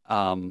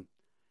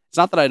 it's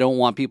not that I don't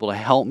want people to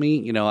help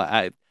me.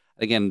 I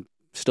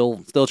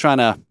still trying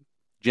to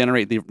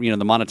generate the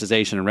the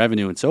monetization and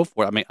revenue and so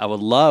forth. I mean, I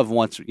would love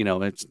once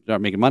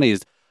start making money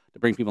is to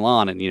bring people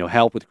on and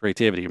help with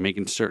creativity or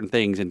making certain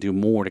things and do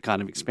more to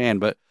kind of expand.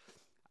 But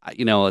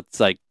it's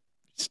like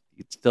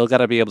you still got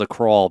to be able to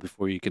crawl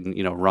before you can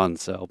run.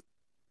 So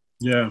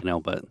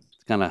but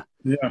it's kind of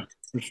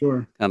for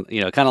sure. Kind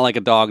of like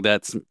a dog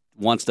that's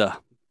wants to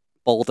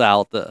bolt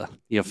out the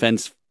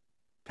fence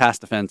past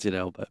the fence.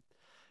 But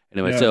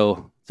anyway,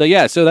 so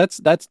that's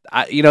that's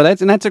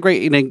a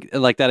great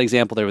like that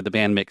example there with the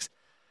band mix.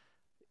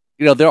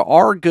 There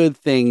are good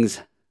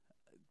things,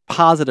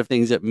 positive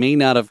things that may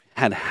not have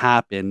had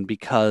happened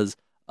because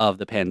of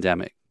the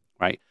pandemic,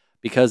 right?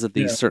 Because of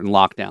these certain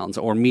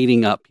lockdowns or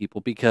meeting up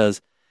people,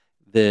 because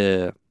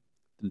the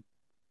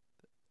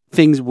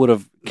things would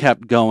have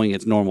kept going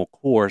its normal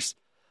course,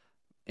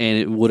 and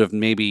it would have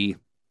maybe.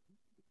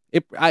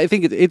 I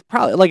think it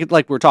probably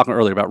like we were talking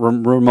earlier about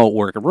remote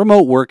work.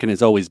 Remote working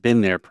has always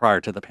been there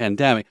prior to the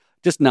pandemic,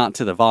 just not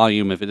to the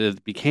volume of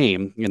it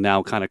became, and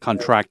now kind of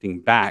contracting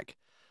back.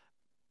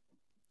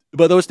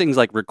 But those things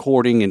like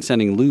recording and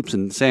sending loops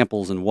and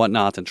samples and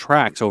whatnot and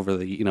tracks over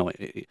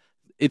the,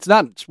 it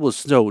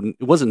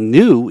wasn't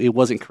new. It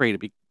wasn't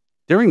created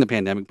during the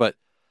pandemic, but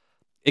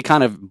it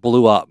kind of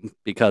blew up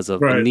because of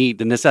the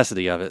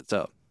necessity of it.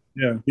 So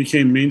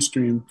became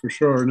mainstream for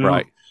sure. No,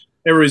 right.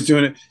 everybody's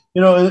doing it.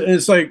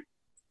 It's like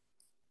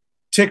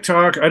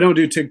TikTok. I don't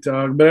do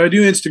TikTok, but I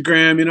do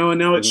Instagram, and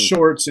now it's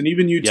shorts, and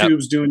even Yep.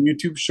 YouTube's doing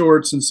YouTube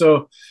shorts. And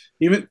so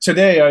even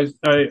today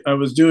I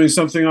was doing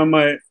something on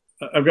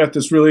I've got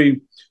this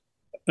really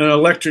an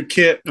electric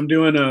kit. I'm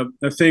doing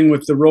a thing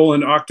with the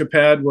Roland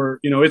Octopad where,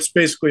 it's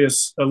basically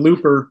a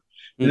looper,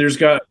 and there's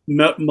got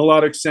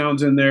melodic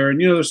sounds in there. And,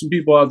 there's some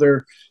people out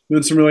there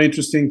doing some really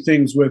interesting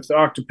things with the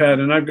Octopad.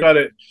 And I've got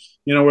it,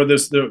 where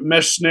the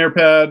mesh snare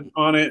pad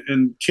on it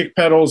and kick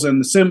pedals and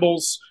the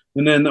cymbals.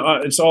 And then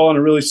it's all on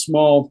a really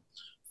small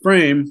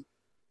frame.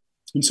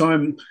 And so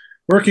I'm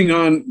working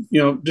on,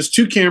 just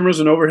two cameras,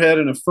 an overhead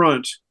and a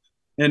front,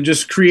 and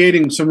just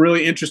creating some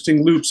really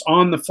interesting loops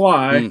on the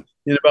fly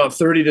in about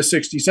 30 to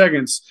 60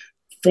 seconds,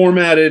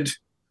 formatted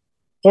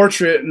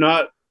portrait,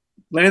 not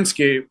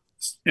landscape.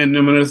 And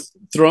I'm going to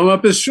throw them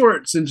up as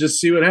shorts and just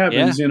see what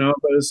happens,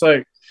 but it's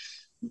like,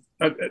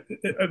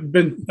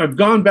 I've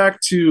gone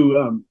back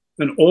to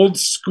an old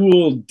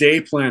school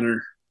day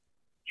planner,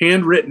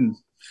 handwritten.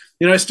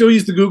 I still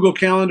use the Google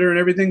Calendar and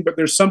everything, but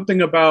there's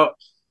something about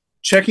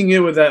checking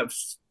in with that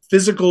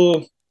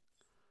physical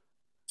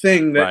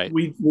thing that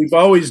we've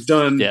always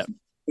done,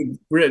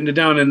 written it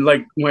down, and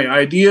like my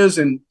ideas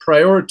and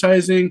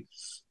prioritizing.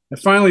 I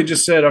finally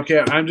just said,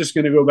 okay, I'm just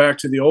going to go back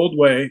to the old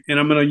way, and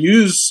I'm going to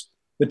use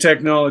the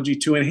technology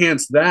to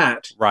enhance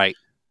that. Right.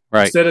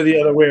 Instead of the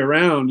other way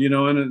around,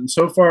 and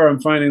so far I'm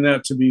finding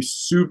that to be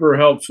super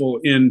helpful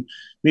in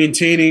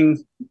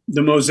maintaining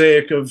the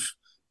mosaic of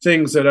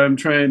things that I'm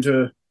trying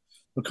to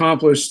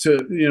accomplish,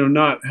 to,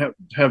 not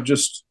have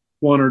just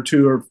one or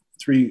two or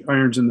three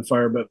irons in the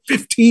fire, but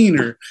 15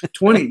 or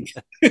 20.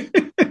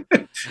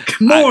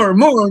 more.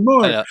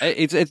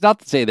 It's not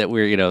to say that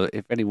we're,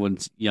 if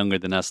anyone's younger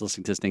than us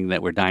listening to this thing,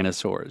 that we're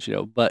dinosaurs,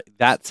 but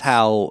that's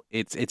how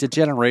it's a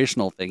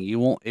generational thing.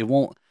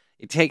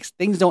 It takes,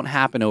 things don't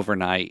happen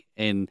overnight.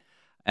 And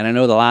I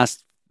know the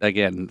last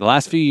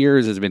few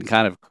years has been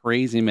kind of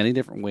crazy in many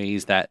different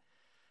ways, that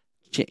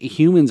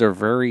humans are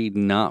very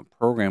not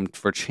programmed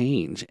for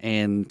change,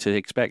 and to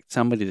expect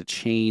somebody to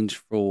change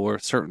for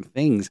certain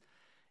things,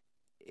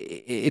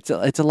 it's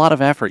a lot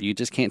of effort. You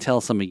just can't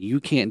tell somebody you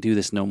can't do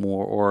this no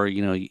more, or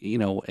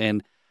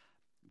and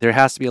there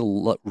has to be a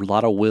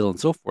lot of will and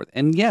so forth.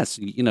 And yes,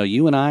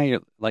 you and I,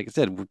 like I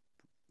said, we're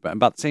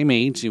about the same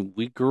age.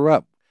 We grew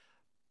up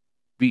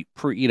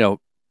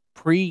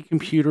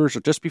pre-computers,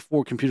 or just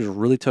before computers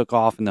really took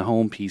off in the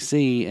home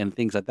PC and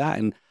things like that.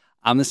 And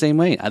I'm the same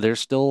way. There's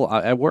still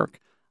at work,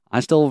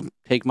 I still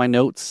take my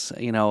notes,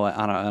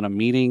 on a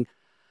meeting.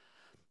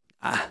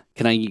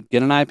 Can I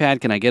get an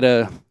iPad? Can I get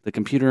the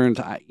computer? And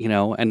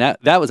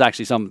that was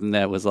actually something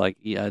that was like,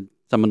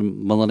 some of the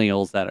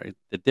millennials, that are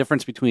the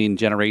difference between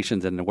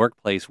generations in the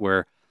workplace,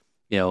 where,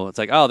 it's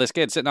like, oh, this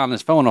kid's sitting on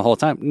his phone the whole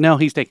time. No,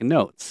 he's taking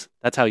notes.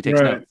 That's how he takes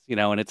notes,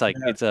 and it's like,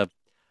 it's a,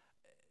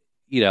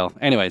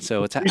 anyway,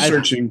 so it's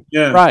researching.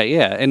 Right.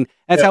 Yeah. And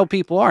that's how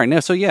people are.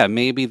 And so,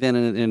 maybe then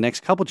in the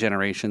next couple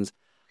generations,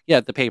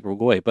 the paper will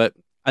go away. But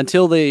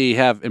until they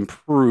have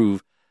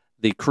improved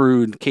the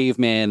crude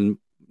caveman,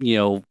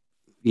 until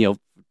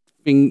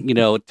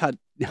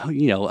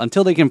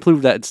they can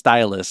prove that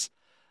stylus,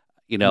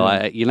 you're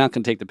not going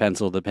to take the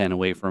pencil, the pen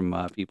away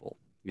from people.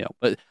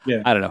 But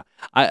I don't know.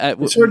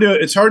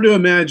 It's hard to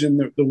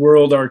imagine the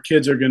world our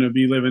kids are going to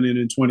be living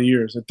in 20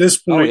 years. At this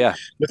point,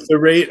 with the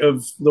rate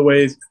of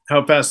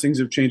how fast things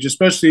have changed,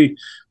 especially,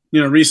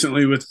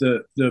 recently with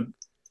the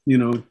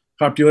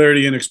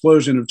popularity and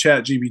explosion of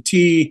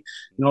ChatGPT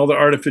and all the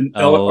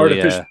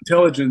artificial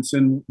intelligence,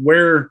 and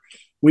where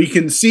we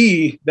can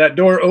see that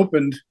door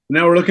opened.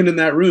 Now we're looking in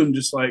that room,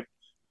 just like,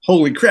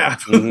 holy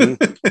crap.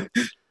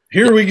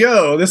 Here we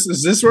go.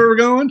 Is this where we're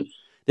going?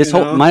 This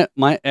whole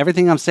my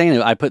everything I'm saying,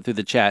 I put through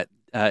the chat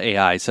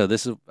AI. So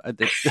this is. I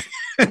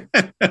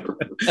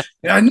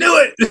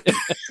knew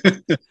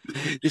it.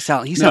 He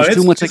sounds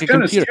too much like a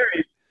computer.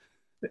 Scary.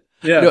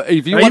 Yeah.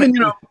 If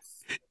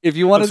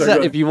you want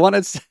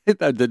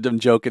to, I'm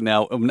joking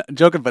now. I'm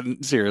joking, but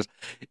serious.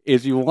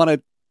 If you want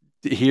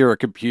to hear a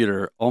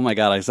computer, oh my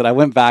God! I said I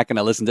went back and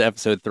I listened to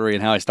episode 3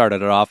 and how I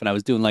started it off, and I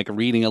was doing like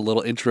reading a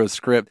little intro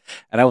script,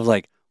 and I was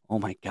like, oh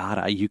my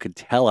God, you could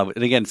tell. And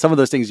again, some of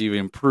those things you've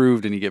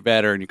improved and you get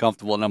better and you're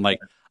comfortable. And I'm like,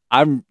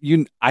 I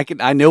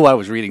know I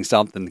was reading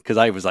something, because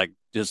I was like,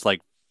 just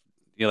like,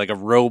 like a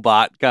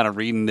robot kind of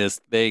reading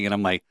this thing. And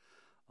I'm like,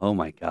 oh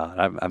my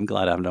God, I'm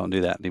glad I don't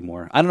do that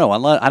anymore. I don't know.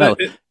 I don't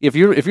know if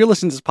you're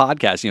listening to this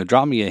podcast,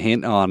 drop me a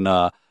hint on,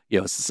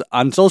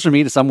 on social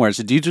media somewhere.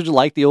 So do you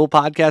like the old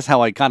podcast,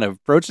 how I kind of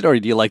approached it, or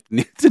do you like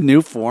the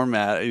new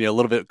format, a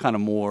little bit kind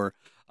of more,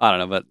 I don't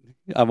know, but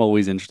I'm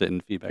always interested in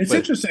feedback. It's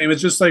interesting.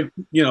 It's just like,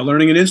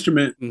 learning an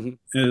instrument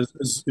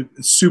is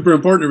super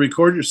important to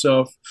record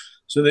yourself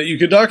so that you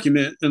could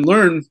document and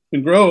learn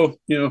and grow,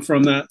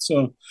 from that.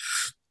 So,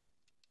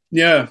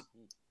 yeah,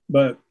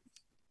 but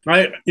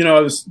I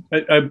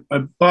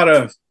bought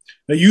a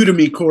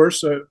Udemy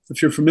course.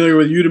 If you're familiar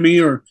with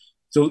Udemy, or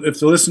if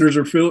the listeners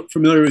are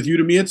familiar with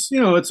Udemy,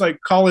 it's like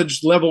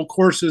college level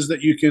courses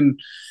that you can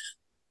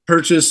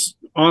purchase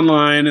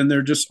online, and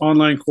they're just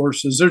online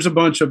courses. There's a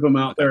bunch of them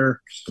out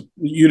there.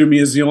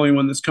 Udemy is the only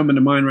one that's coming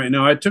to mind right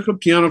now. I took a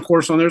piano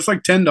course on there. It's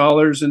like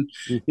 $10, and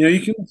you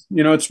can,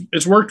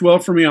 it's worked well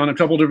for me on a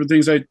couple different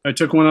things. I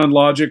took one on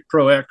Logic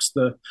Pro X,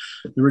 the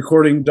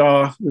recording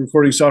DAW, the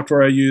recording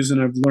software I use,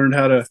 and I've learned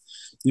how to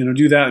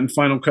do that in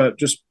Final Cut.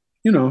 Just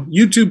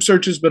YouTube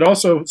searches, but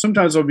also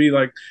sometimes I'll be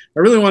like,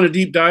 I really want to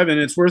deep dive, and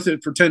it's worth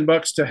it for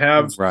 $10 to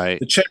have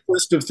the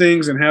checklist of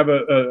things and have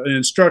an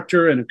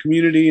instructor and a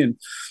community. And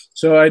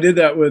so I did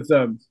that with,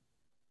 like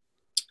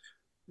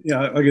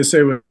I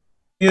say, with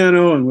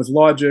piano and with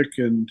Logic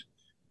and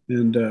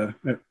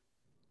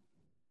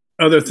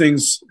other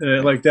things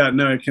like that.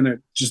 Now I kind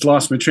of just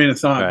lost my train of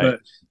thought, but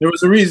there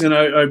was a reason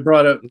I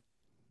brought up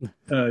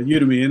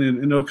Udemy,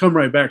 and it'll come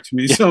right back to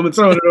me. So I'm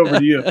throwing it over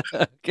to you.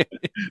 Okay.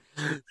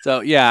 So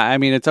yeah, I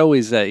mean, it's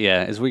always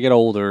as we get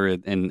older,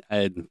 and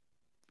the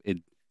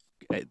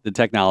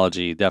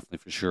technology definitely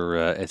for sure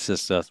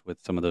assists us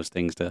with some of those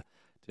things to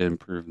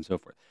improve and so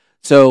forth.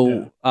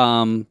 So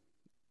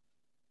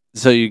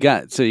so you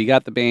got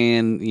the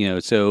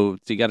band, so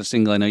you got a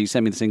single. I know you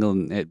sent me the single,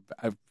 and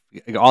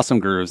Awesome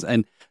Grooves.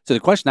 And so the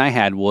question I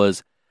had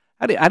was,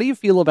 how do you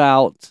feel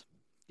about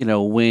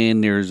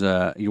when there's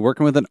you're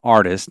working with an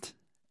artist,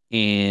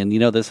 and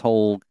there's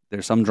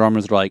some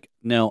drummers that are like,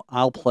 no,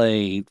 I'll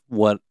play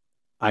what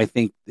I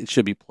think it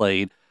should be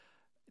played.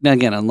 Now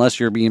again,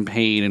 unless you're being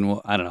paid, and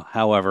I don't know,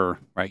 however,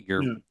 right?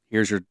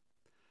 Here's your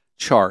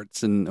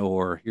charts,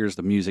 or here's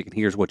the music, and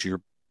here's what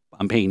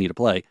I'm paying you to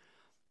play.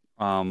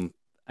 And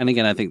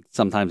again, I think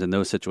sometimes in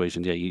those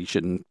situations,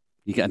 you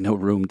got no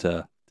room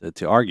to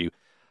argue.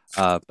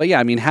 But yeah,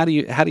 I mean, how do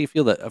you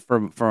feel that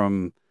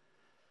from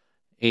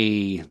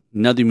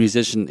another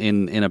musician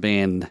in a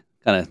band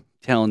kind of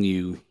telling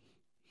you,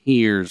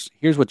 here's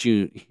what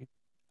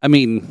I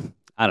mean,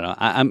 I don't know.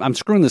 I'm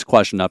screwing this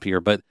question up here,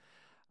 but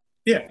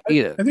I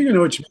think I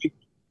know what you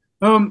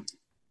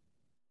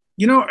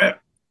mean.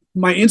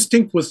 My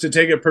instinct was to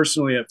take it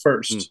personally at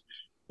first,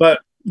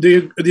 but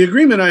the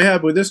agreement I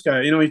had with this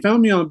guy, he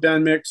found me on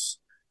Bandmix.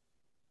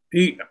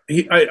 I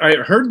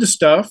heard the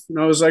stuff, and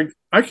I was like,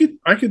 I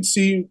could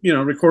see,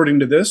 recording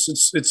to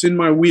this. It's in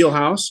my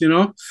wheelhouse,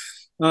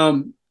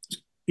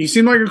 He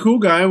seemed like a cool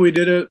guy. We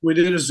did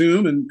a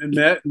Zoom and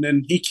met, and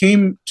then he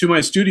came to my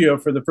studio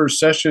for the first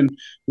session.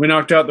 We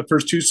knocked out the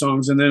first two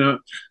songs, and then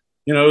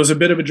it was a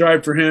bit of a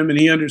drive for him, and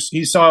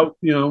he saw,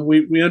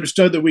 we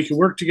understood that we could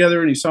work together,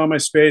 and he saw my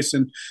space,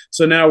 and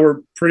so now we're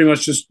pretty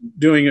much just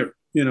doing it,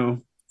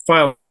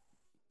 file.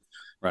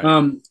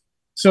 Right.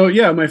 So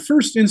yeah, my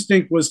first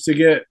instinct was to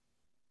get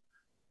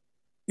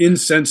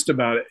incensed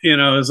about it.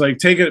 It's like,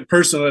 take it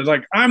personal. It's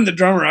like, I'm the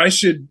drummer. I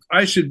should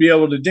be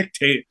able to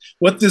dictate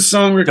what this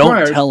song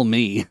requires. Don't tell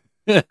me.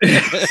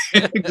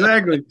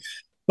 Exactly.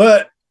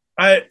 But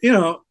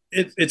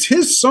it's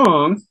his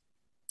song.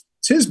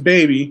 It's his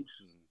baby.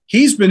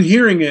 He's been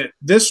hearing it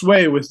this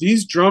way with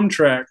these drum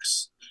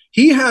tracks.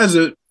 He has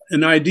an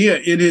idea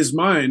in his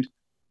mind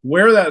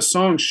where that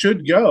song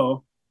should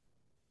go.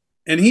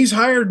 And he's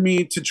hired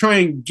me to try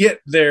and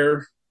get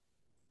there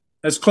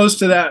as close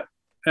to that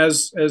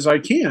as I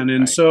can.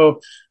 And so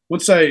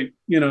once I,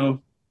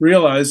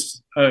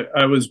 realized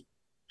I was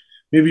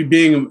maybe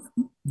being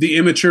the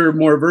immature,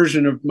 more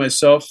version of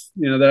myself,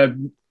 that I've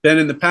been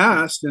in the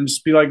past, and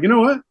just be like, you know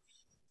what?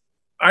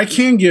 I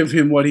can give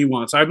him what he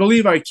wants. I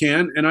believe I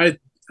can. And I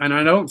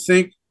don't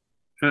think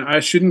I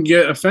shouldn't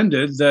get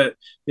offended that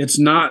it's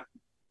not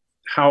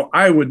how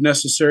I would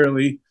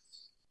necessarily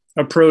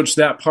approach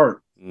that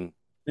part.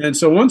 And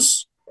so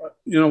once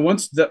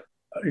that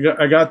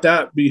I got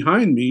that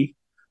behind me,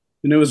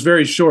 and it was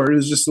very short. It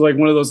was just like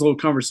one of those little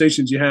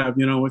conversations you have,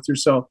 with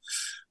yourself.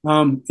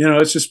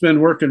 It's just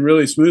been working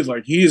really smooth.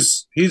 Like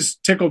he's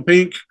tickled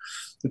pink.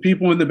 The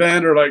people in the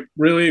band are like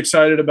really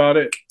excited about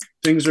it.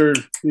 Things are,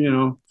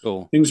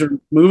 cool. Things are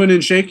moving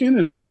and shaking,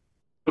 and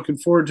looking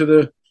forward to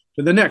the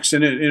next.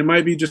 And it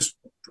might be just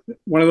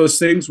one of those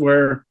things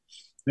where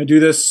I do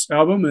this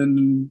album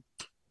and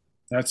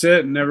that's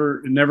it. It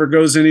never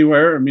goes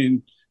anywhere. I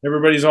mean,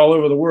 everybody's all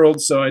over the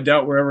world, so I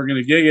doubt we're ever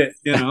going to gig it,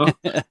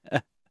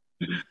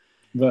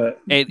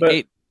 But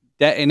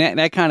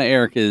that kind of,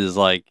 Eric, is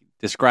like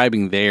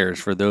describing theirs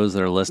for those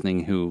that are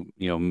listening who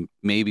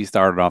maybe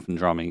started off in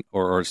drumming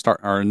or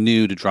are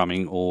new to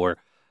drumming or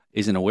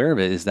isn't aware of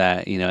it. Is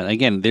that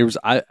again,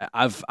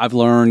 I've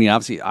learned,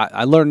 obviously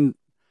I learned.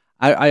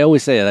 I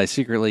always say that I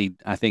secretly,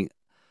 I think,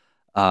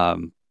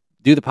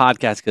 do the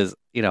podcast because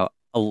I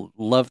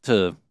love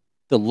to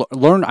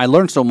learn. I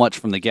learned so much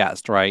from the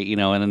guest, right?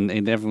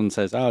 And everyone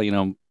says, oh,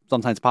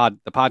 sometimes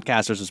the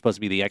podcasters are supposed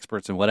to be the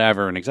experts in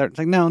whatever, and it's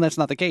like, no, that's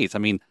not the case. I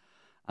mean,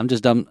 I'm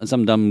just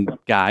some dumb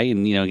guy,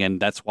 and again,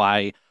 that's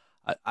why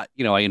I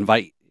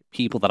invite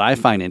people that I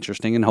find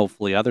interesting, and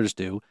hopefully others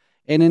do,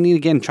 and then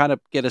again try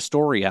to get a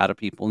story out of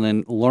people, and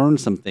then learn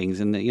some things,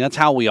 and that's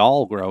how we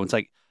all grow. It's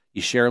like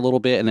you share a little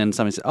bit, and then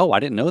somebody says, "Oh,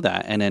 I didn't know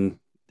that," and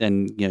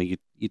then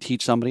you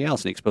teach somebody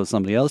else and expose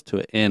somebody else to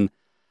it, and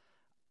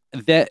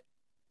that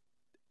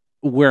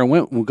where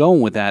we're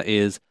going with that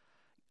is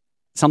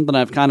something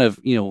I've kind of,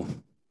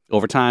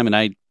 over time, and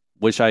I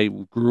wish I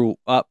grew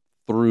up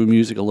through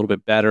music a little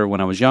bit better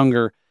when I was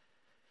younger.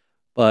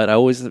 But I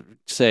always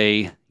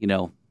say,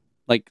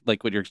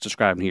 like what you're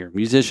describing here,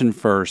 musician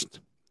first,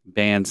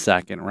 band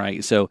second,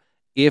 right? So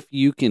if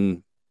you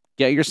can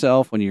get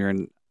yourself when you're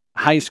in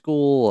high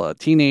school, a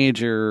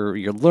teenager,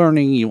 you're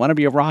learning, you want to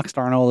be a rock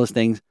star and all those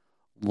things,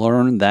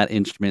 learn that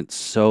instrument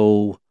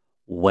so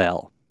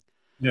well.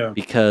 Yeah.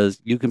 Because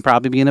you can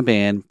probably be in a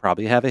band,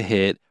 probably have a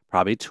hit,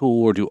 probably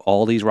tour, do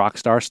all these rock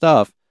star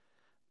stuff,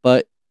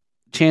 but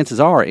chances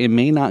are it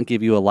may not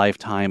give you a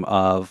lifetime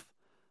of,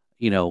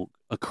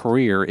 a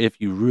career if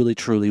you really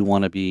truly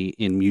want to be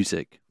in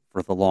music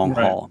for the long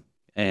haul.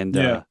 And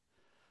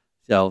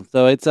so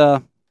it's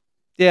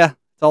it's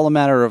all a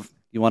matter of,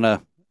 you want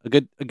a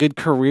good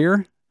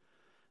career,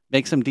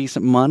 make some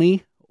decent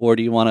money, or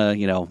do you want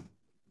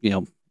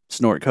to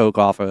snort coke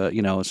off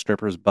a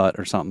stripper's butt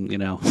or something,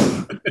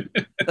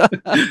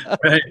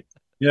 Right.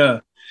 Yeah.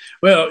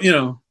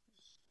 Well,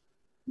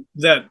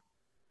 that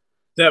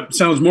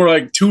sounds more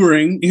like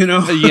touring,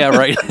 Yeah,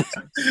 right.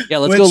 Yeah,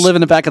 let's go live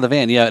in the back of the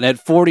van. Yeah, and at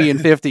 40 and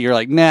 50, you're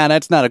like, nah,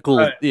 that's not a cool.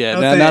 Right.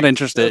 Not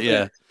interested.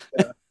 Yeah.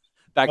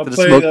 Back to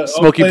the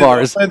smoky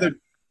bars. I'll play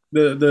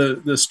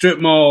the strip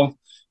mall,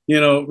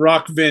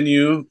 rock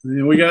venue.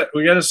 We got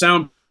a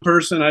sound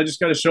person. I just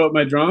got to show up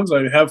my drums.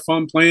 I have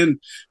fun playing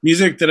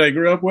music that I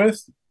grew up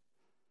with.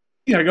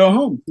 I go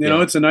home.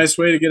 It's a nice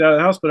way to get out of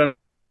the house, but I'm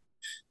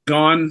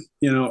gone,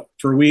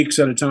 for weeks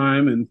at a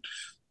time. And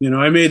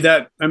I made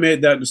that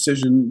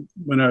decision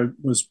when I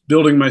was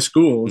building my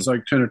school. It's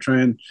like kind of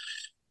try and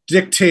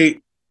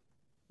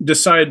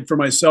decide for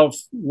myself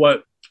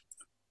what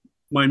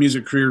my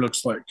music career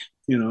looks like.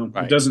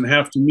 Right. It doesn't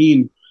have to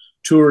mean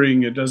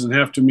touring. It doesn't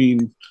have to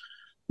mean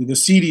the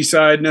seedy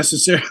side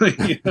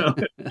necessarily,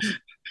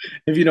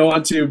 if you don't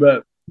want to,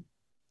 but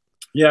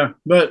yeah,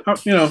 but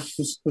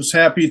was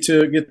happy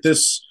to get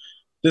this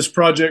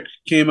project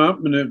came up,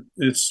 and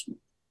it's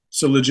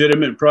a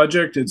legitimate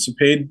project. It's a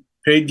paid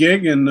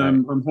gig, and right.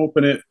 I'm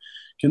hoping it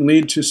can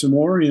lead to some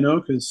more,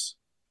 because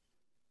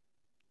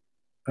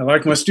I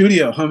like my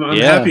studio. I'm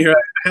happy here.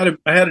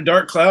 I had a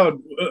dark cloud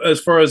as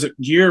far as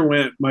gear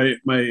went.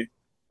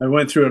 I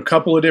went through a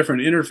couple of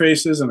different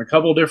interfaces and a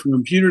couple of different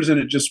computers, and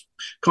it just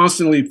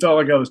constantly felt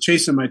like I was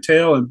chasing my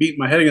tail and beating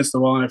my head against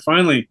the wall. And I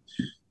finally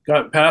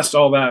got past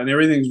all that, and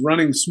everything's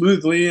running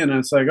smoothly. And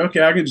it's like,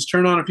 okay, I can just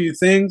turn on a few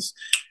things,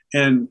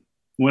 and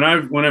when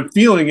I'm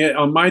feeling it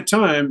on my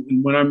time,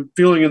 and when I'm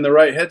feeling in the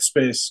right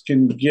headspace,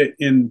 can get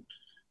in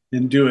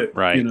and do it.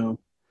 Right.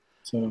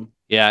 So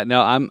yeah,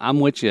 no, I'm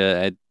with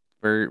you.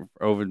 For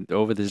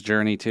over this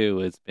journey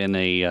too. It's been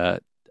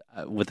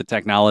with the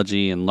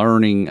technology and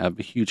learning a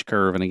huge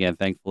curve. And again,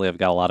 thankfully, I've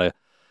got a lot of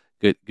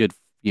good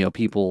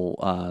people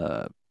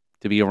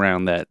to be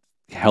around that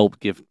help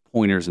give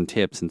pointers and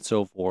tips and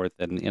so forth.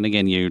 And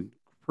again, you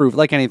prove,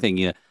 like anything,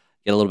 you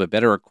get a little bit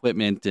better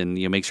equipment, and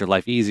makes your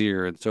life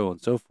easier, and so on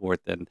and so forth.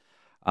 And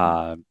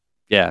I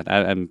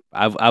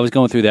was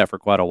going through that for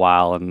quite a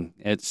while, and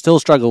it still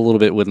struggle a little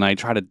bit when I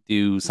try to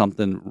do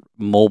something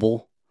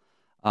mobile.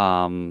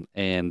 I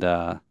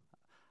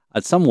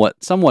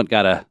somewhat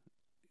got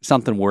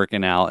something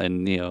working out,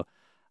 and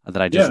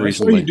that I just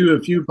recently. I saw you do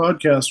a few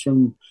podcasts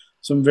from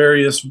some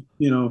various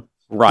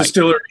right.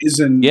 distilleries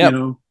and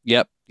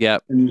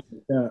Yep. And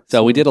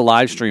so we did a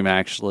live stream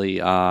actually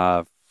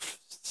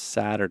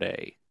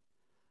Saturday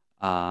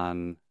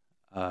on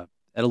at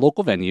a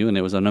local venue, and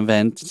it was an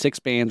event. 6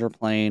 bands were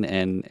playing,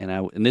 and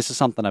this is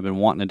something I've been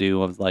wanting to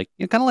do. I was like,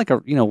 kind of like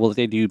what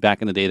they do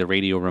back in the day, the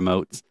radio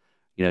remotes.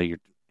 You're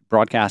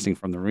broadcasting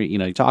from the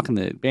you're talking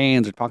to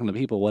bands or talking to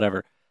people,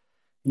 whatever.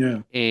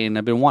 Yeah. And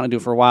I've been wanting to do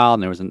it for a while,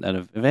 and there was an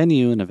event,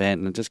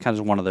 and it just kind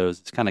of one of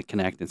those. It's kind of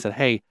connected and said,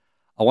 hey,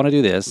 I want to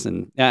do this,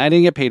 and I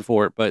didn't get paid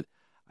for it, but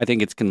I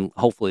think it can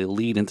hopefully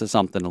lead into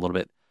something a little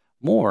bit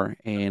more.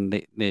 And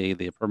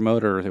the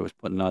promoter that was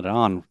putting it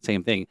on,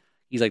 same thing.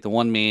 He's like the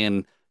one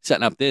man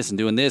setting up this and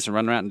doing this and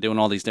running around and doing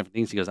all these different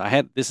things. He goes,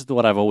 this is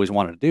what I've always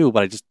wanted to do,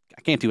 but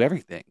I can't do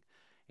everything.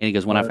 And he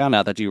goes, when I found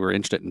out that you were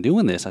interested in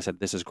doing this, I said,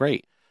 this is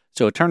great.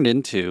 So it turned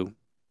into,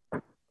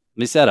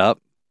 we set up,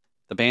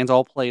 the bands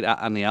all played out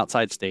on the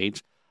outside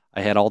stage.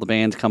 I had all the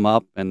bands come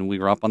up, and we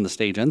were up on the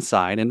stage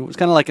inside, and it was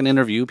kind of like an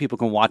interview. People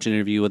can watch an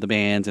interview with the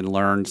bands and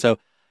learn. So,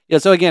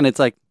 so again, it's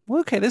like,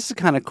 well, okay, this is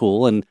kind of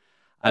cool. And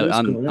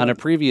on a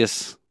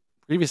previous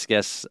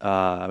guest,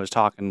 I was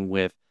talking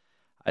with,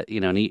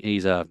 and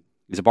he's a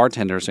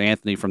bartender. So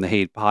Anthony from the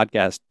Hate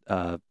podcast,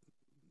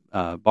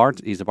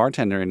 he's a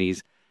bartender,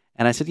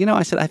 and I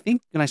said, I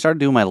think when I started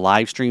doing my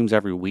live streams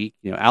every week,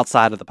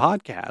 outside of the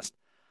podcast,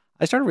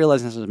 I started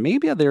realizing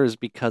maybe there's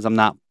because I'm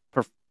not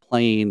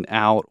playing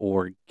out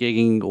or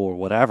gigging or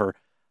whatever,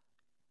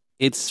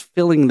 it's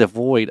filling the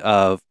void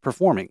of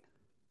performing.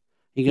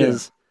 He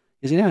goes,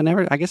 I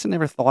guess I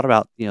never thought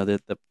about, the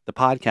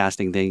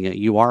podcasting thing.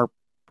 You are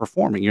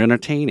performing, you're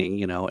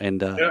entertaining,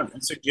 and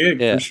it's a gig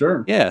for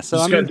sure. Yeah. So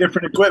it's got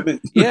different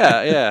equipment.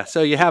 Yeah.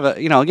 So you have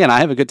again, I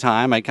have a good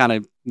time. I kind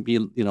of be,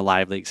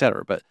 lively,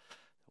 etc. But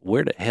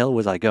where the hell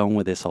was I going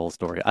with this whole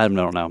story? I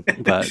don't know.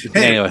 But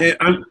Hey, anyway.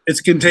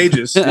 it's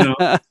contagious, you know.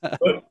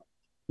 But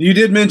you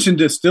did mention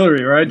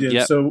distillery, or I did.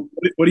 Yep. So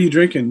what are you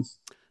drinking?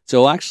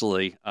 So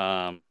actually,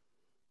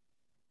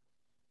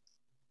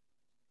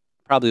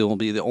 probably won't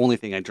be the only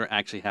thing I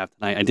actually have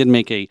tonight. I did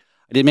make a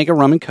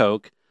rum and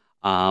coke,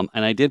 and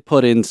I did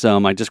put in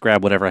some. I just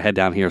grabbed whatever I had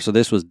down here. So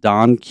this was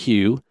Don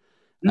Q,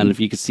 and if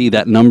you can see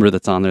that number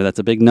that's on there, that's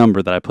a big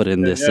number that I put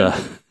in this. Yeah.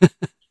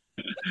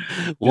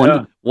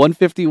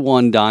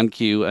 151 Don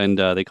Q, and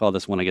they call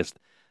this one, I guess,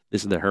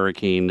 this is the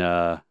Hurricane.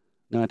 No,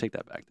 I take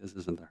that back. This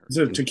isn't the Hurricane. Is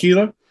it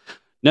tequila?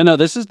 No,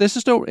 this is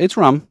still, it's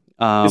rum.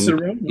 Is it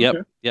rum?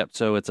 Yep.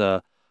 So it's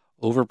a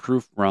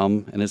overproof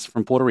rum, and it's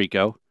from Puerto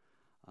Rico.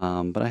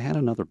 But I had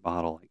another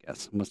bottle, I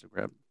guess. I must have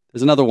grabbed.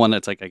 There's another one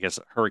that's like, I guess,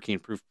 hurricane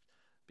proof,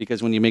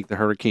 because when you make the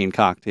hurricane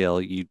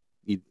cocktail,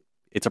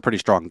 it's a pretty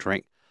strong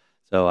drink.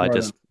 So I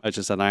just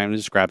said, I'm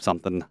just grab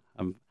something.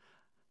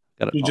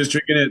 You just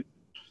drinking it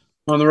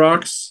on the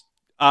rocks?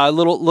 A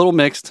little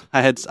mixed.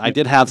 I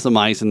did have some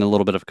ice and a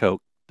little bit of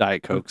Coke,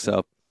 Diet Coke,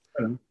 so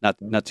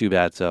not too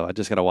bad. So I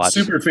just gotta watch.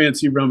 Super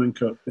fancy rum and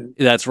Coke. Then.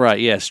 That's right.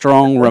 Yeah,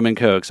 strong rum and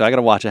Coke. So I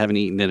gotta watch. I haven't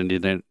eaten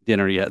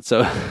dinner yet.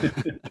 So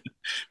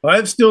well,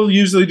 I still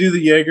usually do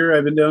the Jaeger.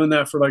 I've been doing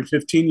that for like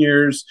 15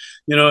 years.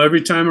 You know,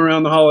 every time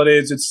around the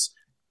holidays, it's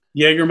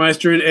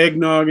Jägermeister and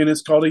eggnog, and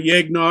it's called a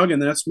Yegnog,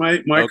 and that's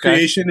my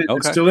creation.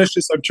 It's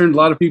delicious. I've turned a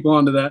lot of people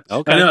onto that.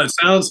 Okay. I know it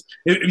sounds.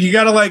 You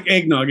got to like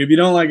eggnog. If you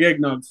don't like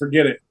eggnog,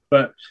 forget it.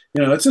 But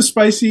you know, it's a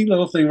spicy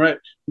little thing, right?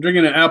 I'm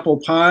drinking an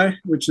apple pie,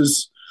 which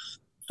is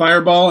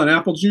Fireball and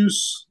apple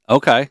juice.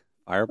 Okay,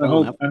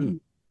 Fireball. I'm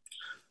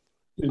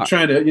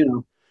trying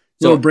to,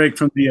 little break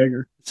from the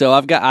Jaeger. So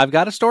I've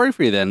got a story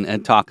for you then,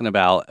 and talking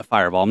about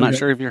Fireball. I'm not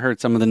sure if you heard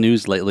some of the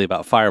news lately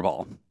about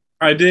Fireball.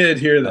 I did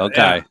hear that.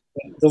 Okay.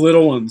 Yeah. The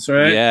little ones,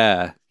 right?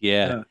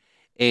 Yeah.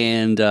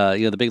 And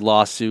the big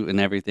lawsuit and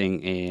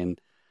everything, and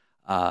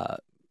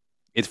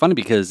it's funny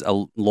because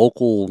a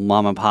local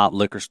mom and pop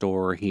liquor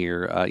store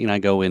here, I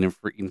go in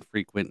and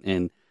frequent,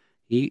 and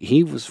we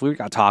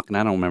got talking.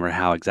 I don't remember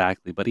how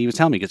exactly, but he was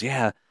telling me,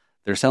 because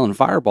they're selling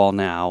Fireball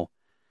now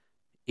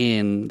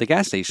in the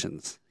gas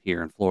stations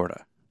here in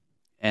Florida,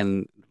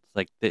 and it's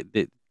like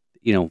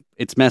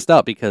it's messed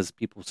up because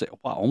people say,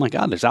 "Wow, oh my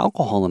God, there's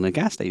alcohol in the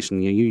gas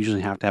station. You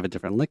usually have to have a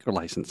different liquor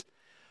license."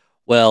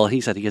 Well,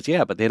 he goes,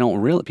 "Yeah, but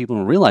people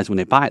don't realize when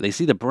they buy it, they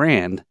see the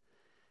brand.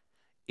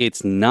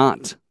 It's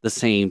not the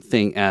same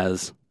thing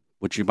as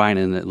what you're buying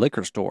in the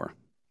liquor store,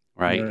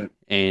 right?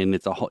 And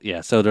it's a whole,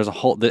 so there's a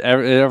whole,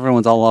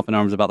 everyone's all up in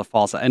arms about the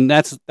false, and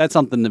that's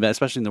something that,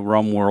 especially in the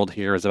rum world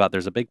here, is about.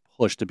 There's a big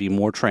push to be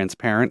more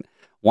transparent,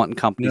 wanting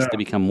companies to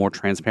become more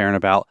transparent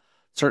about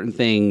certain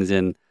things,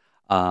 and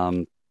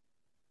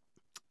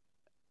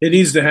it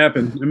needs to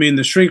happen. I mean,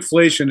 the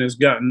shrinkflation has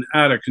gotten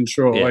out of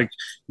control. Yeah. Like,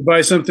 you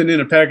buy something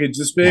in a package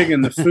this big,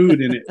 and the food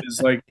in it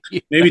is like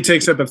maybe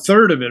takes up a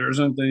third of it or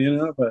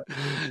something, But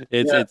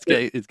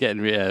it's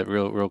getting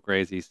real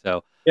crazy.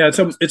 So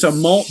it's a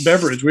malt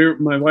beverage.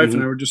 My wife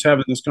and I were just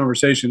having this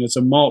conversation. It's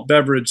a malt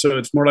beverage, so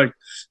it's more like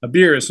a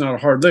beer. It's not a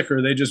hard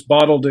liquor. They just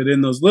bottled it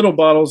in those little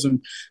bottles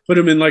and put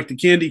them in like the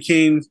candy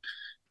cane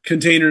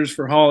containers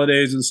for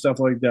holidays and stuff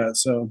like that.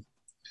 So.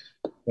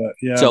 But,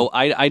 yeah. So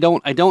I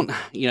don't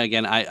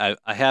again I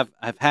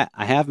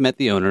have met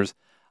the owners,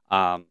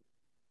 and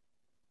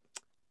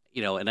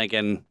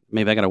again,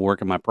 maybe I got to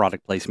work on my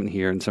product placement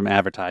here and some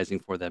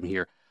advertising for them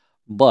here.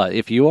 But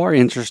if you are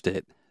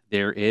interested,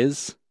 there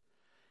is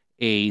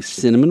a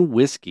cinnamon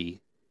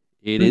whiskey.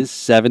 It is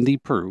 70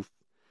 proof,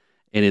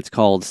 and it's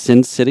called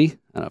Sin City.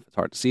 I don't know if it's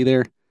hard to see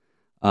there.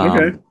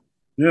 Okay,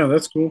 yeah,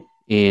 that's cool.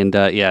 And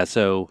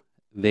so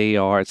they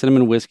are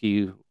cinnamon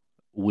whiskey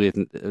with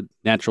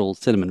natural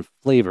cinnamon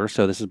flavor.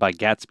 So this is by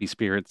Gatsby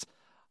Spirits.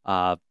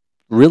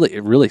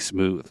 Really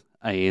smooth.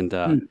 And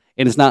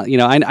it's not,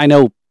 I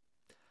know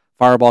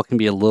Fireball can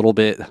be a little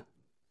bit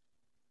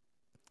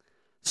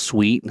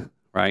sweet,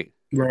 right?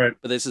 Right.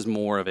 But this is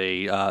more of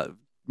a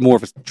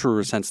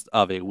truer sense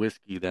of a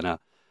whiskey than I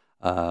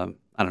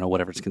don't know,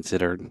 whatever it's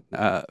considered.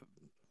 I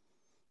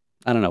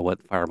don't know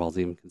what Fireball's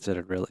even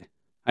considered, really.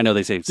 I know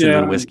they say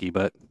cinnamon whiskey,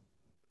 but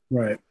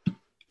right.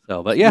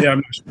 So, but yeah,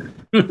 I'm not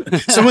sure.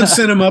 Someone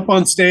sent them up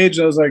on stage.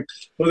 I was like,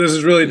 "Well, this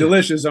is really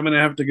delicious. I'm going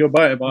to have to go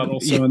buy a bottle."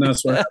 So, and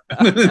that's what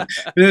happened.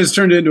 It has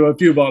turned into a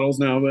few bottles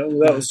now, but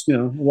that was a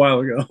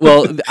while ago.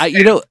 Well, I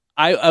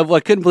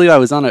couldn't believe I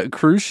was on a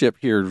cruise ship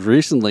here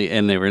recently,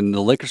 and they were in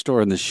the liquor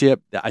store in the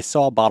ship. I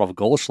saw a bottle of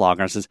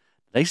Goldschlager. I says,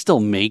 "They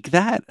still make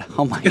that?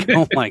 Oh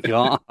my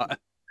god!"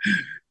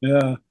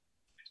 Yeah.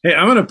 Hey,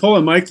 I'm going to pull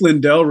a Mike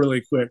Lindell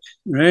really quick.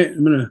 Right?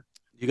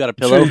 You got a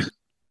pillow?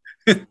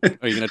 Are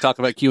you going to talk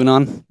about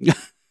QAnon?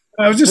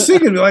 I was just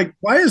thinking, like,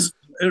 why is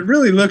it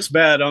really looks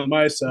bad on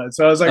my side?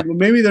 So I was like, well,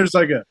 maybe there's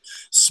like a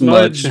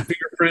smudge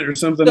fingerprint or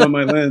something on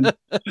my lens.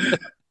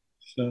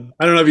 So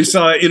I don't know if you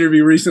saw that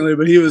interview recently,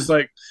 but he was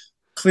like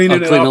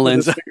cleaning it off the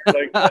lens.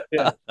 Like that.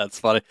 Yeah. That's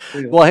funny.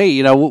 Yeah. Well,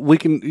 hey, we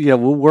can,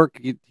 we'll work,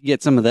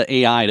 get some of the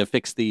AI to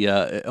fix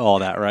the all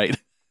that, right?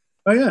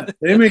 Oh yeah,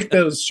 they make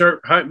those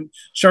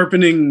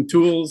sharpening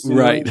tools,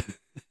 Right.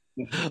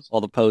 All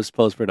the post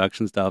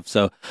production stuff.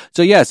 So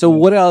yeah. So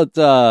what else?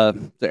 So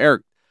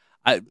Eric,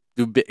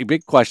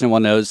 big question I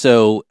want to know.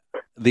 So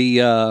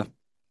the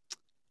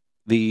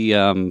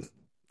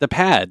the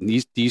pad.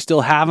 Do you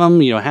still have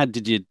them? You know,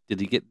 did you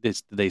get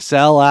this? Did they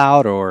sell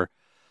out or?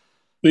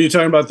 Are you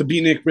talking about the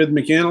Beatnik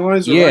Rhythmic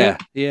Analyzer? Yeah,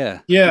 Right?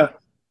 yeah. Yeah.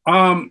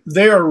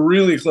 They are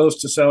really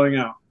close to selling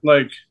out.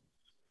 Like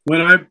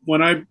when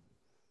I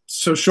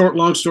so short,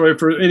 long story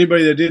for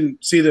anybody that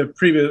didn't see the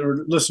previous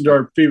or listen to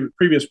our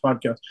previous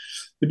podcast.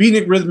 The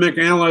Beatnik Rhythmic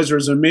Analyzer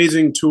is an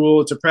amazing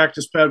tool. It's a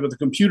practice pad with a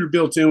computer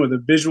built in with a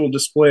visual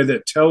display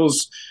that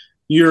tells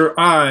your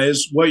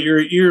eyes what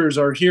your ears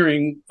are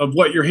hearing of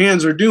what your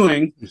hands are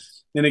doing.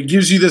 And it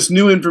gives you this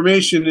new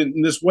information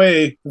in this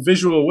way, a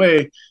visual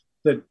way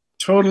that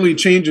totally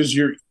changes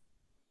your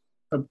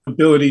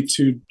ability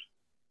to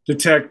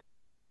detect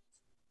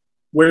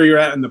where you're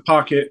at in the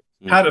pocket,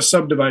 how to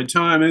subdivide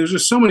time. And there's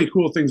just so many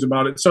cool things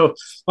about it. So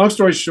long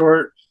story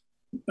short,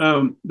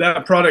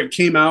 that product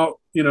came out,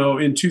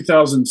 in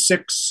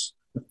 2006,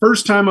 the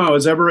first time I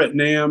was ever at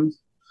NAMM,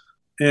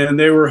 and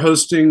they were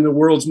hosting the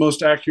world's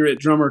most accurate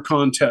drummer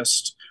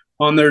contest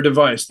on their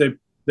device.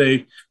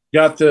 They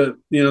got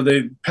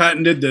they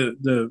patented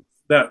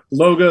that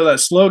logo, that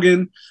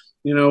slogan,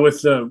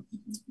 with the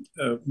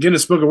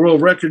Guinness Book of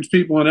World Records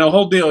people and the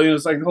whole deal.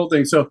 It's like the whole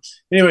thing. So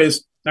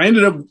anyways, I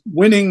ended up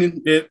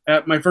winning it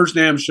at my first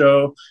NAMM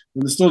show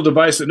with this little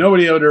device that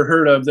nobody had ever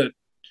heard of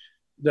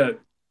that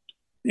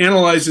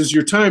analyzes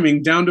your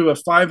timing down to a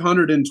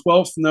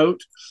 512th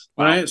note.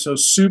 Wow. Right. So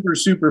super,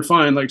 super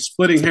fine, like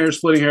splitting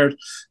hairs.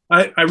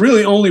 I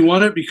really only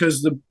won it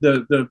because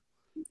the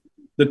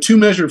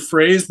 2-measure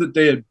phrase that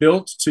they had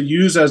built to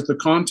use as the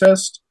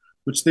contest,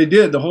 which they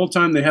did the whole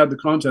time they had the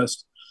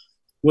contest,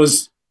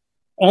 was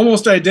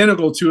almost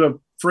identical to a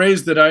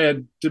phrase that I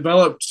had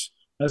developed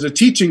as a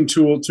teaching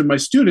tool to my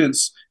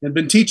students and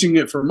been teaching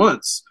it for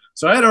months.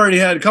 So I had already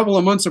had a couple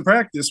of months of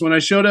practice when I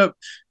showed up.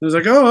 I was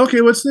like, oh,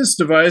 okay, what's this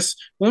device?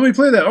 Let me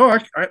play that. Oh,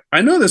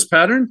 I know this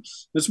pattern.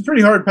 It's a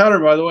pretty hard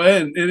pattern, by the way.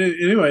 And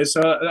anyway,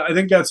 so I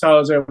think that's how I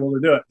was able to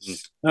do it.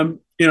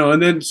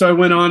 And then so I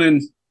went on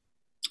and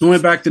I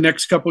went back the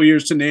next couple of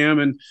years to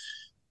NAMM and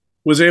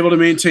was able to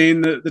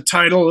maintain the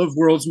title of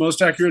world's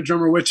most accurate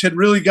drummer, which had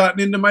really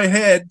gotten into my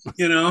head.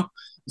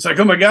 It's like,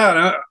 oh my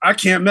God, I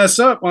can't mess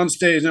up on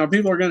stage. Now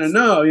people are going to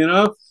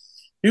know,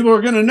 people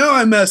are going to know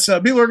I mess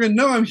up. People are going to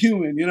know I'm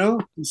human,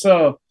 And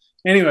so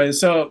anyway,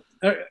 so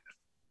I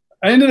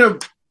ended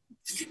up,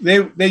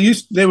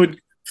 they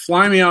would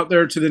fly me out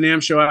there to the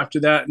NAMM show after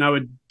that. And I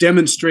would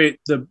demonstrate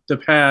the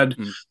pad,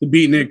 the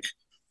Beatnik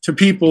to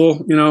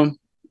people,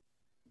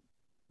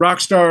 rock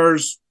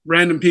stars,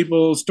 random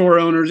people, store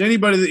owners,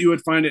 anybody that you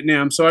would find at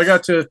NAMM. So I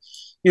got to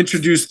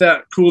introduce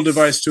that cool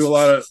device to a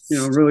lot of,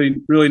 really,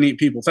 really neat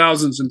people,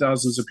 thousands and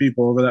thousands of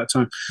people over that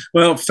time.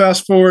 Well,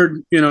 fast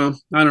forward, I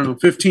don't know,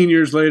 15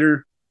 years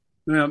later,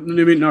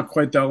 maybe not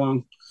quite that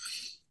long,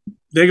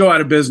 they go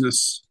out of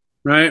business,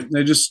 right?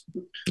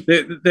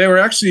 They were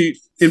actually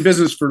in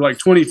business for like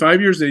 25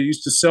 years. They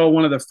used to sell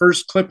one of the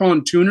first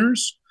clip-on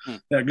tuners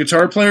that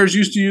guitar players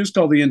used to use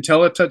called the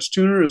IntelliTouch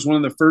tuner. It was one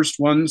of the first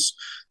ones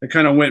that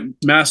kind of went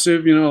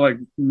massive, like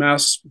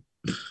mass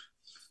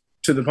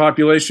to the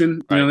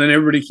population. Right. Then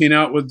everybody came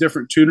out with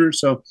different tuners.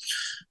 So,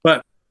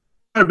 but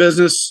our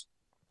business,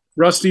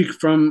 Rusty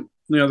from,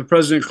 the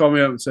president called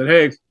me up and said,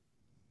 hey,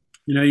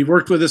 you've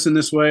worked with us in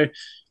this way.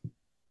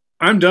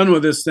 I'm done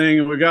with this thing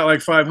and we got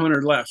like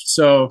 500 left.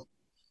 So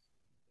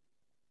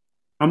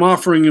I'm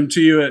offering them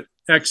to you at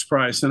X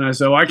price. And I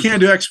said, well, I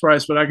can't do X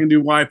price, but I can do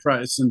Y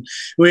price. And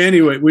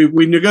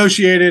we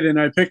negotiated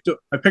and I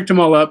picked them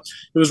all up.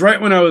 It was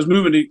right when I was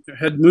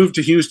had moved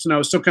to Houston. I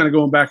was still kind of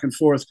going back and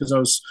forth because I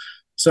was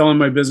selling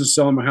my business,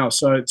 selling my house.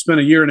 So I spent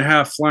a year and a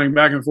half flying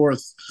back and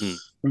forth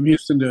from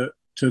Houston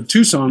to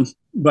Tucson.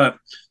 But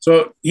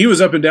so he was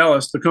up in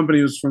Dallas. The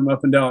company was from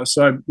up in Dallas.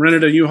 So I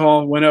rented a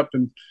U-Haul, went up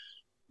and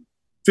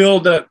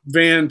filled that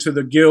van to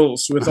the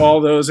gills with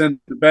all those and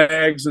the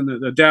bags and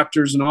the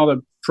adapters and all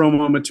the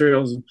promo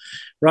materials, and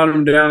brought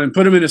them down and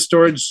put them in a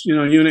storage,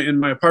 unit in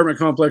my apartment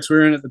complex we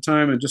were in at the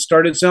time, and just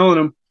started selling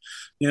them,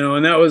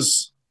 and that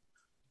was,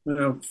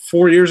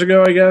 4 years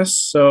ago, I guess.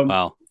 So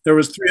wow. There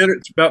was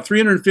about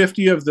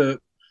 350 of the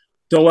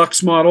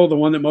deluxe model, the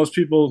one that most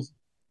people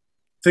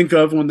think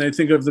of when they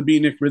think of the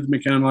Beatnik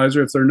Rhythmic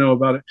Analyzer, if they know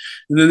about it.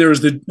 And then there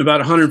was about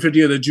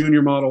 150 of the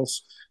junior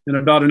models and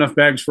about enough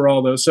bags for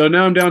all those. So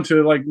now I'm down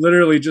to like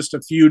literally just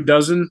a few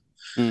dozen.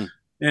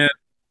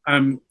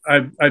 And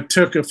I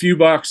took a few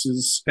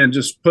boxes and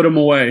just put them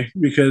away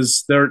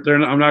because I'm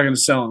not going to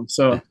sell them.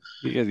 So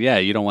yeah,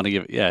 you don't want to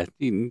give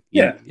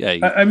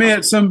I may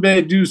at some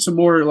day do some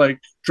more like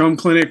drum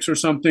clinics or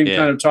something,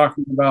 kind of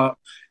talking about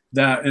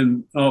that.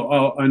 And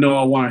I know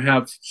I'll want to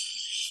have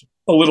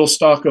a little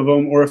stock of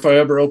them, or if I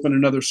ever open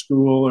another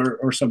school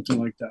or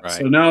something like that. Right.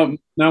 So now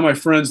my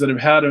friends that have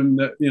had them,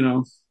 that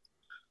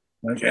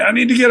like, hey, I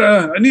need to get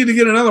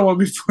another one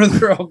before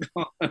they're all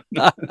gone.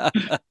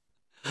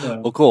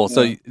 Well, cool.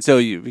 Yeah. So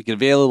you can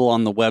available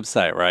on the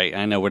website, right?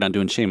 I know we're not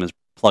doing shameless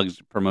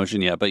plugs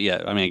promotion yet, but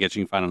yeah, I mean, I guess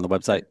you can find it on the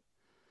website.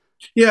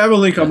 Yeah, I have a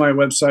link on my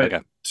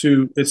website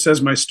to, it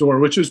says my store,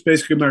 which is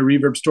basically my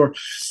Reverb store.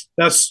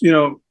 That's,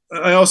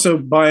 I also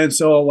buy and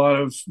sell a lot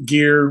of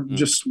gear,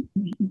 just,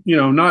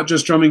 not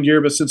just drumming gear,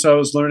 but since I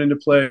was learning to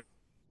play,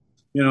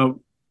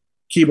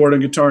 keyboard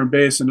and guitar and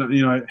bass, and,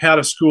 I had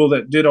a school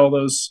that did all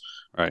those,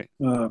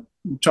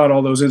 taught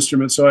all those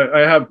instruments. So I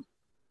have,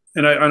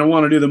 and I don't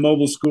want to do the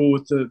mobile school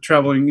with the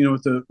traveling,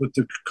 with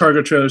the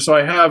cargo trailer. So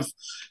I have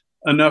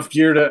enough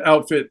gear to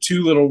outfit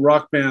 2 little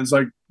rock bands,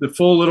 like the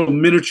full little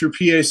miniature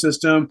PA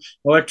system,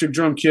 electric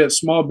drum kit,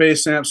 small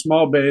bass amp,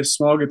 small bass,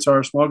 small guitar,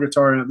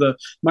 and the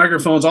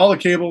microphones, all the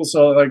cables.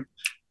 So like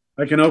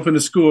I can open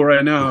the school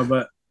right now,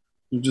 but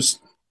you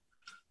just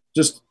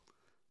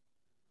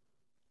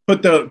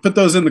put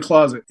those in the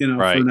closet, for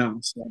now.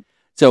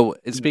 So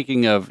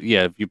speaking of,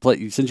 if you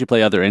play, since you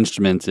play other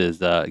instruments,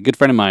 is a good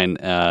friend of mine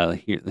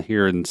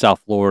here in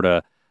South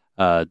Florida,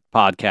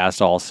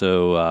 podcast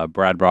also,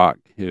 Brad Brock,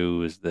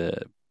 who is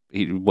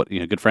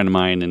good friend of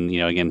mine, and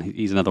again,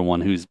 he's another one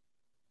who's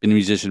been a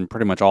musician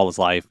pretty much all his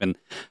life, and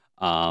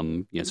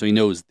so he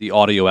knows the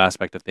audio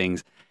aspect of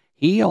things.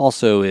 He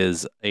also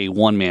is a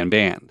one-man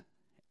band,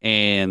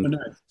 and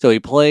so he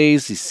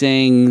plays, he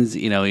sings,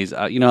 he's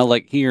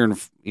like here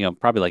and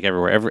probably like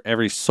everywhere,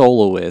 every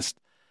soloist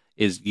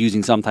is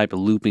using some type of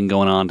looping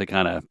going on to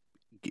kind of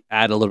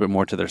add a little bit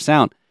more to their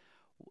sound.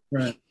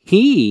 Right.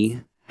 He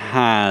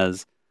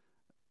has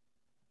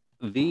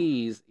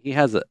these. He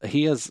has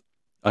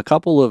a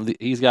couple of.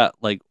 He's got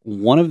like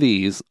one of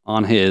these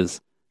on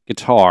his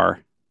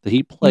guitar that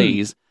he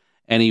plays,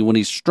 and when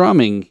he's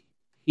strumming,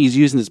 he's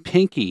using his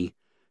pinky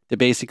to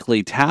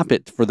basically tap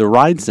it for the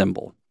ride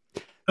cymbal.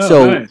 Oh,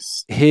 so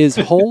nice. His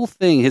whole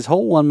thing, his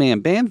whole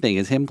one-man band thing,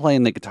 is him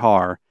playing the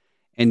guitar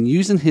and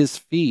using his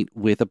feet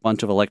with a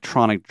bunch of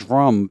electronic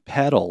drum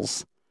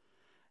pedals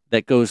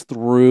that goes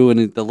through,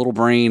 and the little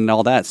brain and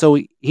all that. So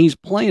he's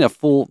playing a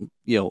full,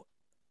 it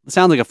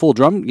sounds like a full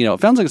drum, it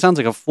sounds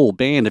like a full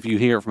band if you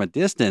hear it from a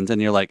distance, and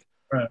you're like,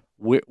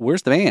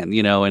 where's the band?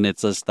 And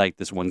it's just like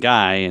this one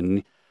guy,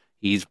 and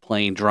he's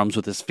playing drums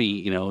with his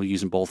feet,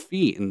 using both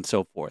feet and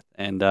so forth.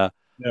 And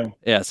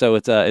so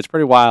it's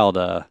pretty wild.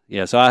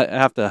 So I'll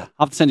have to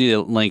send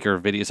you a link or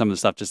video, some of the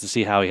stuff, just to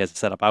see how he has it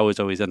set up. I was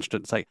always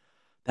interested. It's like,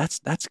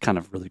 that's kind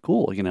of really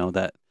cool,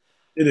 that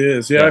it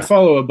is. Yeah, I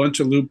follow a bunch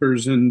of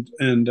loopers, and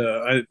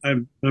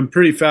I'm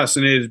pretty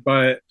fascinated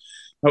by it.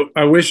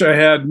 I wish I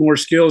had more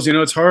skills.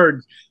 It's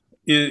hard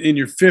in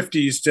your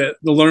 50s to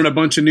learn a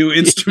bunch of new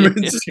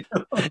instruments.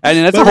 I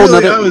mean, that's a whole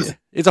nother.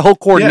 It's a whole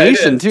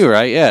coordination too,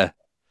 right? Yeah,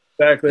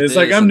 exactly. It's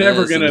like I'm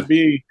never gonna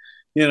be,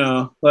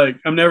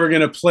 I'm never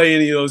gonna play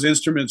any of those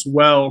instruments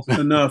well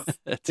enough.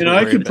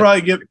 I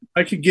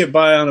could get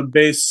by on a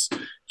bass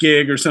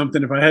gig or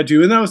something if I had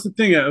to. And that was the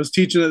thing. I was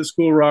teaching at the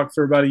School of Rock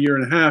for about a year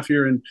and a half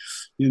here in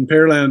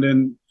Pearland,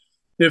 and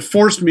it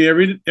forced me I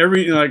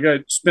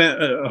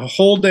spent a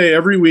whole day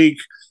every week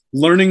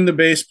learning the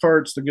bass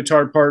parts, the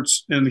guitar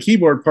parts, and the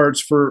keyboard parts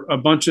for a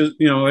bunch of,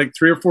 like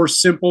 3 or 4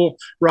 simple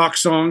rock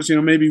songs,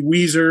 maybe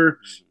Weezer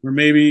or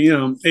maybe,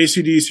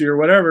 AC/DC or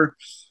whatever.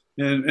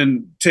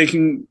 And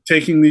taking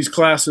these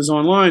classes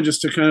online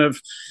just to kind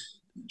of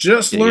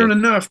learn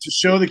enough to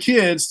show the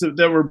kids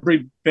that were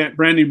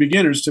brand new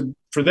beginners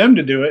for them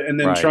to do it, and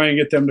then try and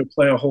get them to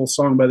play a whole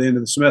song by the end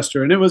of the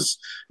semester. And it was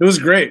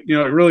great. It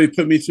really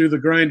put me through the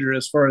grinder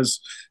as far as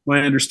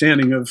my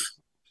understanding of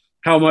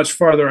how much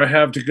farther I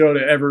have to go to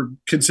ever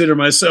consider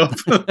myself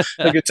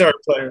a guitar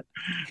player.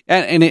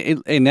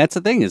 And that's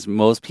the thing, is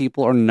most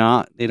people are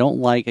not, they don't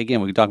like,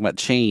 again, we talk about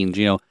change,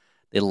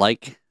 they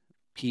like,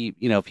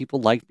 people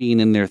like being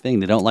in their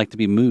thing. They don't like to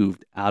be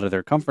moved out of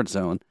their comfort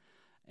zone.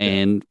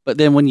 But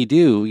then when you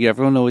do,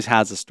 everyone always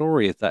has a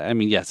story.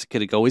 Yes, it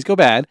could always go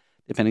bad,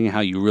 depending on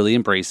how you really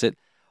embrace it,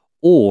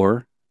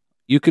 or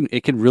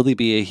it can really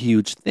be a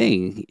huge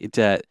thing. It's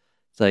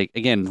like,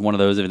 again, one of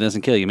those, if it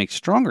doesn't kill you, it makes you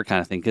stronger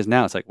kind of thing. Because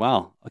now it's like,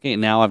 wow, okay,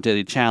 now I've did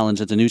a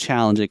challenge. It's a new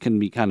challenge. It can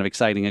be kind of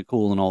exciting and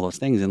cool and all those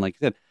things. And like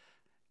you said,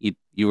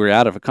 you were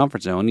out of a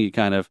comfort zone.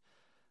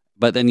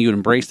 But then you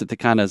embraced it to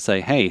kind of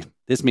say, hey,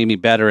 this made me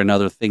better in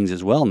other things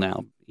as well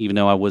now, even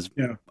though I was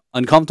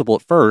uncomfortable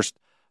at first,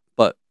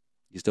 but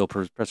you still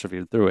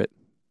persevered through it.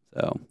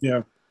 So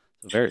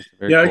very,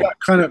 very cool. I got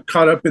kind of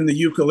caught up in the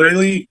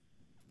ukulele.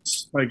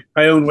 Like,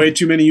 I own way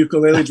too many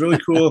ukuleles. Really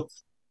cool.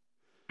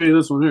 Hey,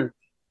 this one here.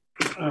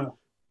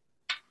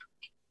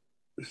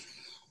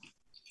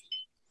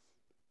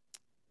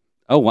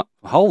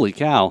 Holy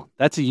cow!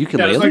 That's a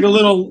ukulele. Yeah, it's like a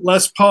little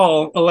Les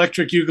Paul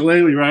electric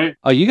ukulele, right?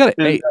 Oh, you got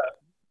it.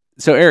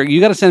 So Eric, you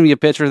got to send me a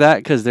picture of that,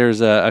 because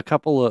there's a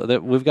couple of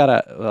that we've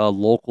got a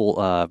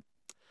local.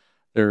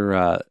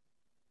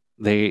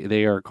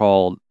 They are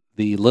called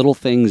the Little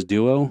Things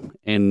Duo,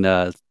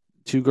 and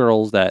 2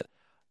 girls that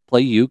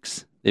play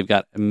ukes. They've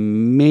got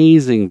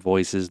amazing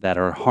voices that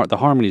are the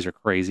harmonies are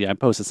crazy. I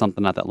posted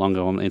something not that long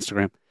ago on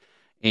Instagram,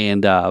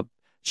 and but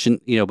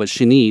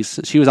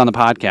Shanice, she was on the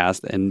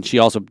podcast, and she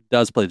also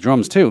does play the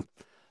drums too.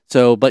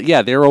 So, but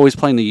yeah, they're always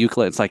playing the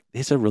ukulele. It's like,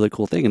 it's a really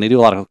cool thing. And they do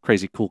a lot of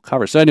crazy, cool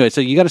covers. So anyway, so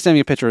you got to send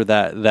me a picture of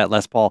that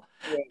Les Paul.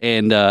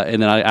 And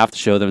then I have to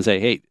show them and say,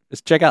 hey,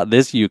 let's check out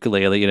this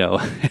ukulele.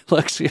 It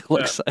looks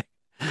like,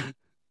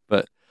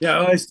 but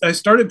yeah, I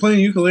started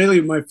playing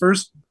ukulele. My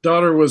first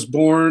daughter was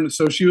born,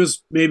 so she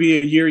was maybe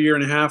a year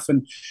and a half,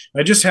 and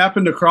I just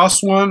happened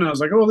across one. I was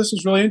like, "Oh, this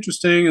is really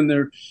interesting," and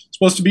they're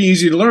supposed to be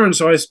easy to learn.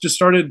 So I just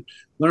started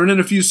learning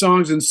a few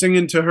songs and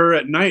singing to her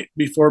at night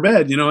before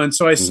bed. And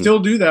so I still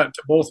do that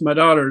to both my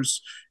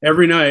daughters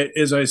every night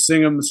as I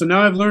sing them. So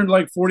now I've learned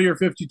like 40 or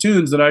 50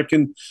 tunes that I've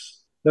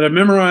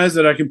memorized,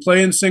 that I can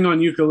play and sing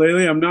on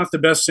ukulele. I'm not the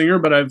best singer,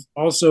 but I've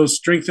also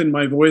strengthened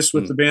my voice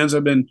with the bands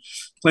I've been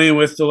playing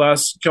with the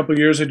last couple of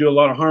years. I do a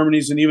lot of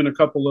harmonies and even a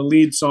couple of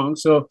lead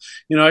songs. So,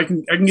 I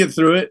can get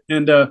through it.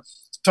 And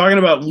talking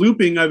about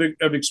looping, I've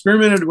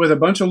experimented with a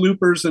bunch of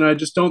loopers, and I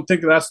just don't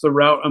think that's the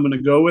route I'm going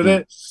to go with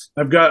it.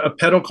 I've got a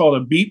pedal called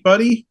a Beat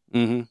Buddy,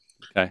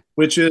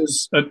 which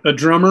is a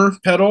drummer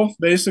pedal,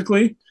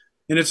 basically.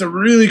 And it's a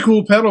really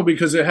cool pedal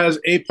because it has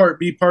A part,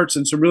 B parts,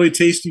 and some really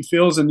tasty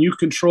fills, and you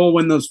control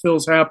when those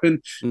fills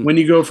happen. When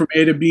you go from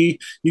A to B,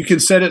 you can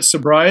set it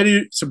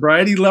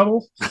sobriety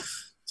level.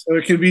 So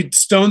it can be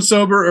stone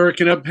sober, or it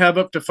can have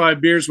up to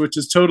 5 beers, which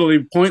is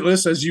totally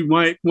pointless, as you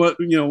might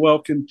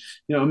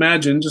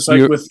imagine. Just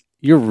like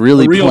you're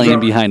really playing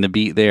drummer behind the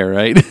beat there,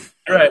 right?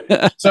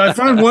 Right. So I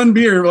find one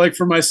beer, like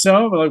for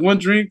myself, like one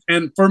drink,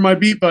 and for my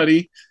beat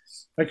buddy,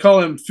 I call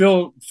him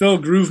Phil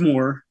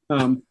Groovemore.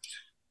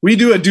 We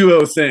do a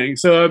duo thing.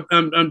 So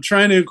I'm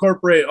trying to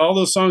incorporate all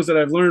those songs that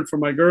I've learned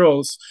from my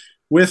girls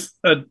with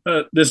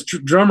this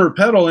drummer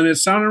pedal, and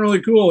it's sounding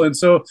really cool. And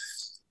so,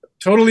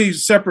 totally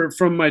separate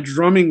from my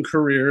drumming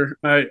career,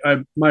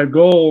 my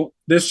goal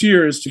this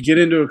year is to get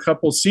into a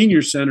couple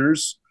senior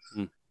centers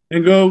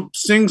and go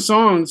sing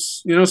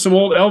songs, some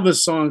old Elvis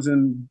songs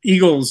and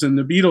Eagles and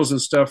the Beatles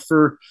and stuff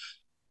for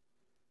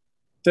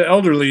the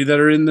elderly that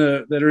are in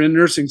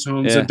nursing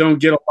homes that don't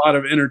get a lot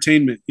of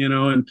entertainment,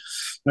 and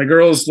my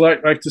girls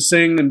like to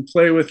sing and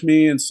play with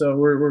me. And so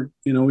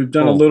we've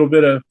done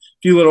a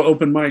few little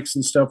open mics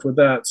and stuff with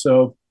that.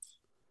 So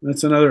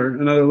that's another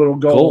little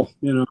goal,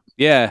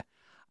 Yeah.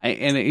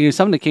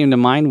 Something that came to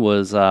mind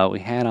was we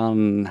had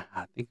on,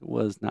 I think it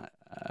was not,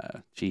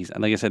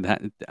 like I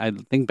said, I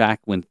think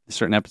back when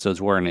certain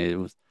episodes were,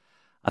 and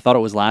I thought it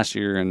was last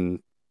year,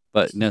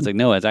 but no, it's like,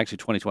 no, it's actually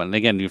 2020. And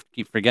again, you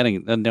keep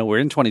forgetting, no, we're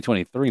in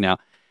 2023 now.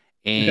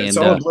 And it's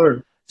all a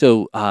blur.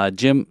 So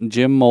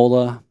Jim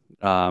Mola,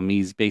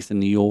 he's based in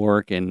New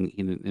York, and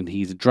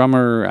he's a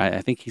drummer.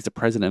 I think he's the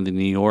president of the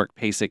New York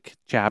PASIC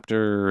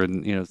chapter,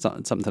 and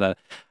something to that.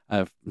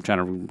 I'm trying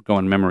to go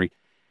on memory.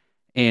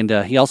 And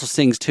he also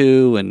sings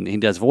too, and he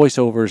does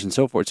voiceovers and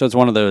so forth. So it's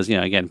one of those,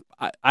 again,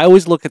 I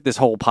always look at this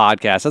whole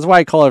podcast. That's why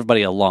I call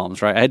everybody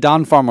alums, right? I had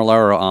Don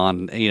Farmolero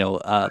on,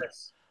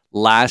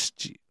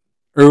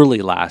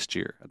 early last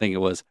year. I think it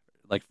was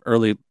like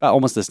early,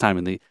 almost this time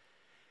and he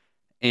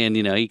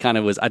kind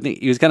of was, I think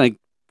he was kind of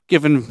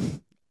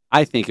giving,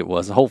 I think it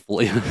was,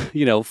 hopefully,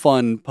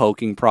 fun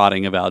poking,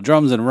 prodding about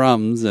drums and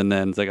rums. And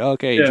then it's like,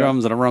 okay,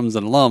 drums and rums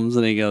and lums.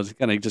 And he goes,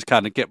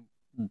 kind of get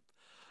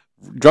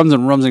drums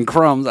and rums and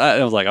crumbs.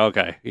 I was like,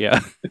 okay, yeah.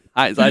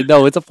 I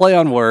know it's a play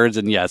on words,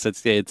 and yes,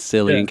 it's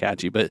silly and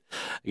catchy, but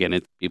again,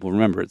 people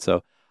remember it.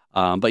 So,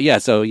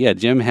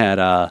 Jim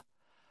had,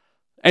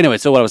 anyway,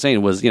 so what I was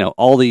saying was,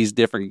 all these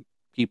different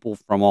people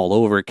from all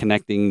over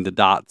connecting the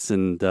dots,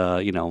 and,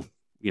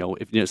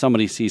 if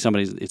somebody sees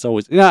somebody, it's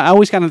always, I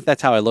always kind of,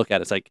 that's how I look at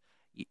it. It's like,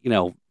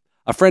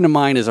 a friend of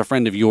mine is a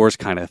friend of yours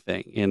kind of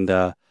thing. And,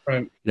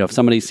 right. If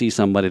somebody sees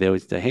somebody, they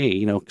always say,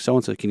 hey,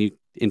 so-and-so, can you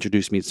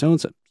introduce me to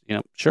so-and-so?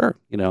 Sure.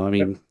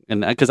 And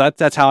because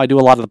that's how I do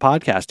a lot of the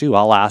podcast too.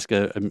 I'll ask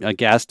a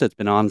guest that's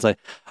been on and say,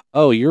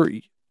 oh,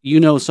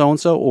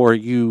 so-and-so, or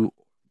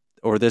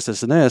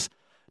this and this.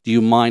 Do you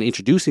mind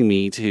introducing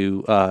me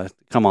to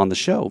come on the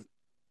show?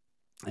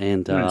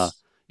 And nice.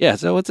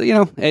 So it's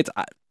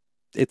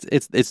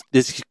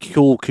this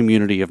cool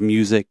community of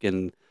music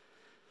and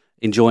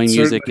enjoying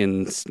music,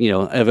 and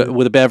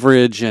with a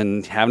beverage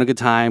and having a good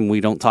time.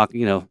 We don't talk,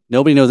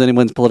 nobody knows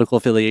anyone's political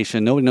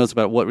affiliation. Nobody knows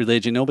about what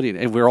religion.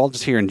 We're all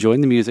just here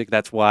enjoying the music.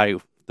 That's why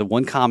the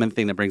one common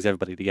thing that brings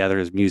everybody together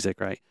is music,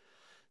 right?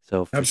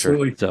 So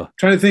absolutely. Sure. So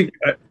trying to think,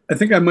 I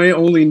think I may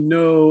only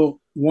know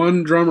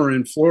one drummer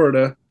in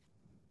Florida,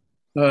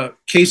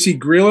 Casey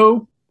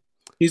Grillo.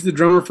 He's the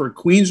drummer for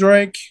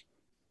Queensryche.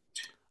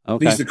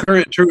 Okay. He's the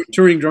current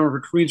touring drummer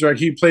for Queensryche.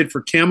 He played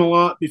for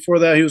Camelot before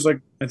that. He was I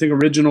think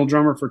original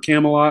drummer for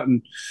Camelot,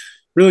 and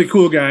really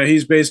cool guy.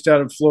 He's based out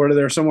of Florida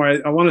there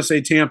somewhere. I want to say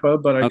Tampa,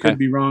 but I could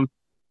be wrong.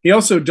 He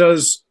also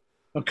does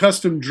a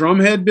custom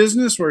drumhead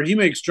business where he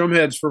makes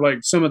drumheads for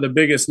some of the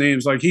biggest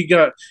names. He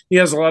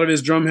has a lot of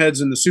his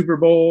drumheads in the Super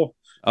Bowl.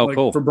 Oh,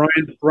 cool. For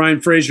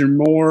Brian Fraser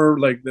Moore,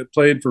 that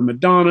played for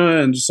Madonna,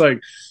 and just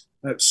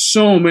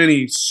so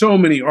many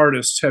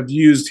artists have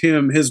used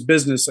his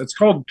business. It's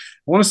called, I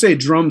want to say,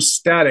 Drum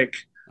Static.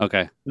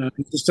 Okay.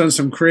 He's just done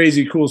some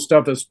crazy cool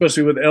stuff,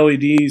 especially with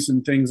LEDs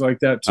and things like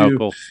that too. Oh,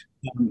 cool.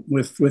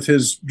 with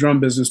his drum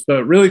business.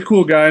 But really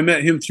cool guy. I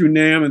met him through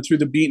NAMM and through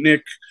the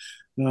Beatnik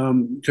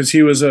because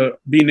he was a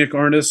Beatnik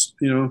artist,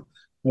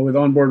 with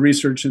onboard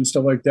research and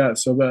stuff like that.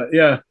 So, but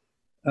yeah,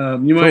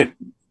 you Cool. might.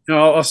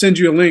 I'll send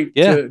you a link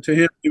Yeah. to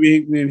him.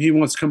 Maybe he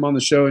wants to come on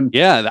the show and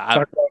Yeah,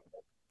 talk about.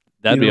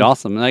 that'd be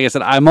awesome. And like I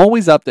said, I'm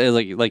always up to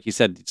like you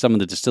said, some of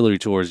the distillery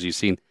tours you've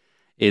seen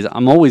is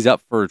I'm always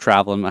up for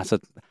traveling. I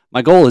said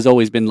my goal has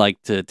always been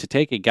like to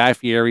take a Guy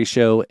Fieri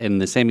show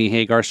and the Sammy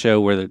Hagar show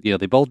where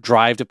they both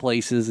drive to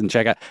places and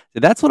check out.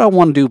 That's what I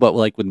want to do, but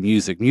like with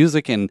music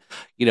and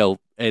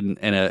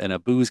and a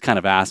booze kind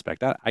of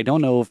aspect. I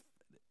don't know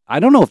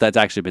if that's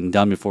actually been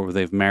done before where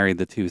they've married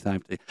the two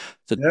times.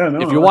 So Yeah,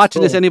 no, if you're that's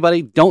watching this, cool.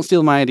 anybody, don't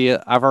steal my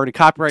idea. I've already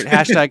copyright,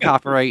 hashtag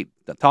copyright.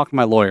 Talk to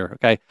my lawyer,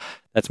 okay?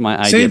 That's my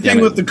idea. Same damn thing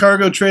it. with the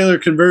cargo trailer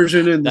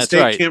conversion and the That's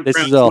state right. This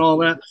campgrounds is and all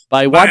that.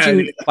 By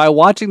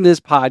watching this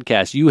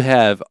podcast, you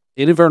have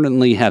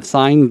inadvertently have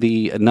signed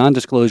the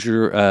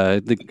non-disclosure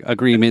the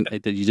agreement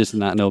that you just did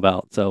not know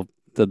about. So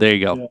there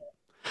you go. Yeah.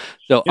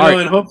 So all right.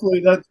 And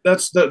hopefully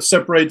that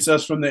separates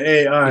us from the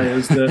AI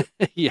is that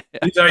Yeah.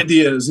 these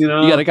ideas, You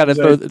got to kind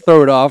of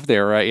throw it off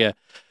there, right? Yeah.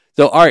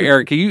 So all right,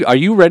 Eric, are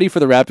you ready for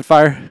the rapid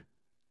fire?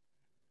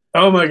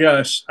 Oh my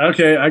gosh.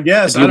 Okay, I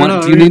guess. Do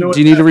you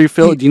need to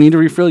refill? Do you need to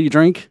refill your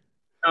drink?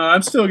 No,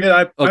 I'm still good.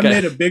 I Okay.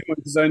 made a big one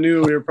because I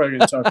knew we were probably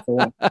going to talk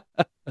for a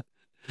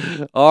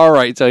while. All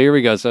right, so here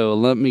we go. So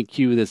let me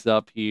cue this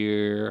up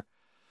here.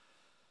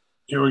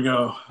 Here we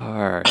go.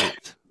 All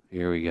right,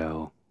 here we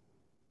go.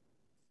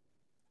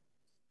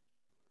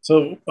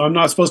 So I'm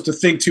not supposed to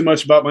think too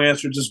much about my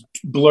answer; just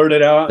blurt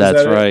it out.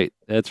 That's right.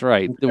 That's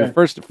right. Okay. The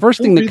first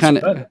thing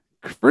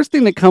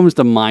that comes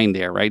to mind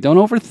there, right? Don't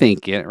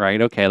overthink it,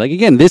 right? Okay. Like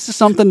again, this is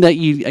something that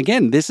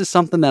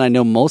I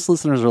know most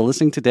listeners are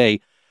listening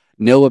today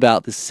know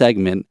about this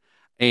segment,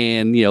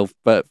 and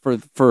but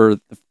for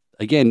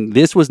again,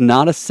 this was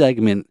not a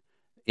segment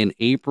in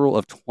April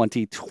of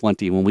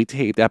 2020 when we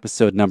taped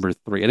episode number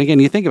 3. And again,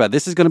 you think about it,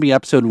 this is going to be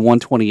episode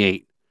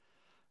 128.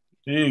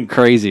 Dang.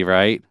 Crazy,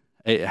 right?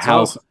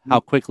 How awesome. how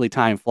quickly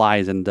time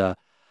flies, and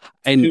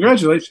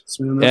congratulations,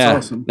 man.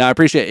 That's awesome. No, I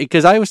appreciate it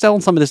because I was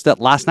telling some of this stuff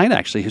last night.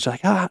 Actually, he was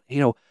like, I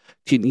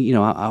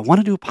want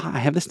to do a pie. I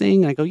have this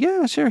thing. And I go,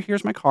 yeah, sure.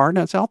 Here's my card.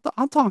 And I said,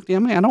 I'll talk to you.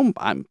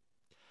 I'm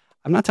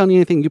not telling you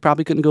anything you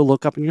probably couldn't go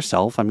look up in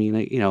yourself. I mean,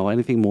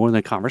 anything more than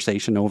a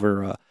conversation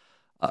over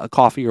a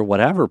coffee or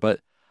whatever. But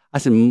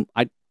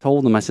I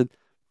told him, I said,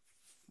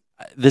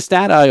 the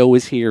stat I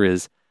always hear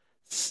is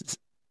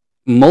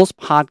most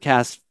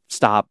podcasts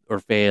stop or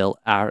fail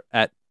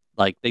at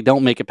like they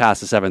don't make it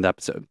past the 7th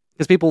episode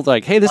because people are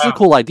like, hey, this is a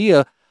cool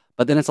idea,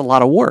 but then it's a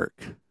lot of work,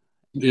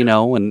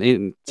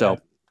 and so.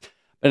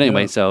 But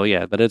anyway, so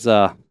yeah, but it's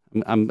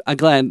I'm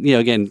glad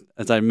again,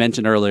 as I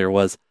mentioned earlier,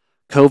 was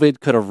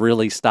COVID could have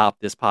really stopped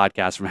this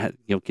podcast from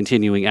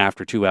continuing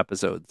after 2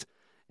 episodes,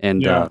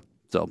 and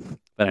so.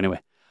 But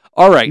anyway,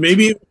 all right.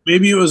 Maybe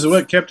it was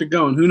what kept it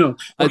going. Who knows?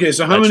 Okay,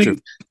 so how many? True.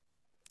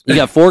 You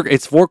got 4.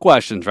 It's 4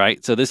 questions,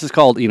 right? So this is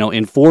called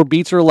in 4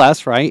 beats or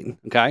less, right?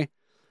 Okay.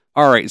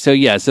 All right. So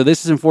yeah. So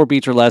this is in 4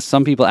 beats or less.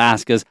 Some people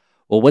ask us,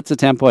 well, what's the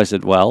tempo? I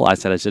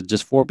said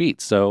just 4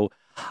 beats. So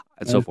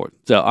and so forth.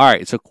 So all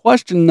right. So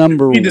question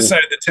number. We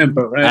decided the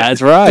tempo, right?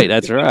 That's right.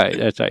 That's right.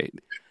 That's right.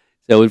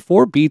 So in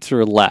 4 beats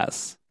or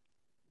less,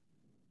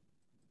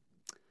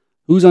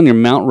 who's on your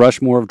Mount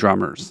Rushmore of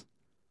drummers?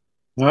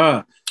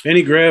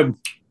 Benny Greb,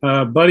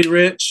 Buddy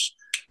Rich,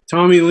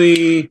 Tommy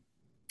Lee.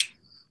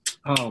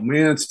 Oh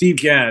man, Steve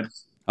Gadd.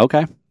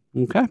 Okay.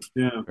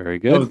 Yeah. Very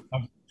good.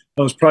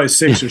 That was probably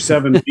 6 or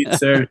 7 beats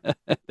there.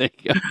 There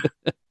you go.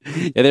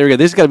 Yeah, there we go.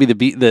 This is got to be the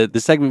beat, the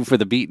segment for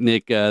the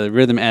Beatnik the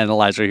rhythm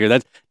analyzer here.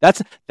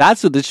 That's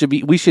what this should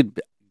be.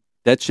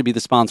 That should be the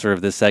sponsor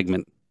of this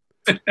segment.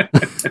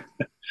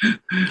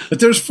 But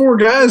there's 4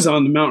 guys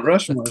on the Mount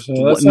Rushmore.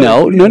 So that's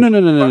No.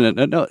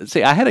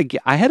 See, I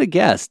had a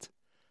guest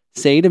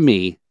say to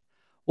me,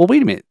 "Well,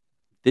 wait a minute.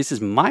 This is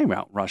my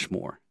Mount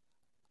Rushmore."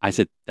 I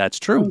said, "That's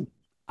true."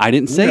 I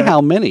didn't say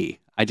how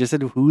many. I just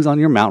said, "Who's on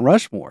your Mount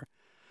Rushmore?"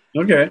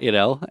 Okay.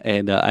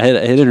 And I had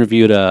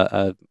interviewed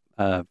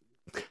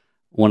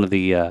one of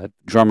the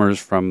drummers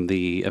from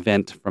the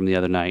event from the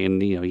other night,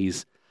 and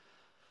he's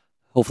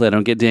hopefully I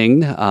don't get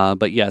dinged,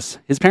 but yes,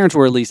 his parents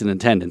were at least in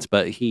attendance,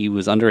 but he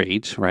was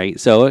underage, right?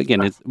 So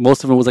again,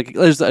 most of them was like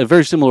there's a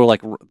very similar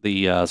like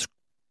the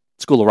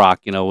School of Rock,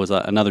 was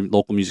another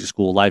local music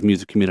school, live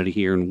music community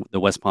here in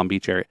the West Palm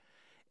Beach area.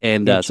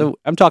 And so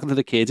I'm talking to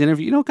the kids, kind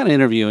of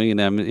interviewing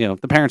them.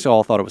 The parents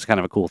all thought it was kind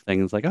of a cool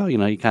thing. It's like, oh,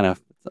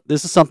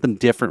 this is something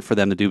different for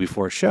them to do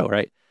before a show,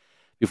 right?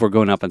 Before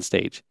going up on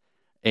stage.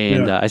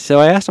 And I asked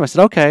him, I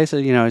said, okay. So,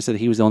 I said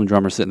he was the only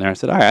drummer sitting there. I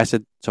said, all right. I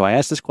said, so I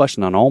asked this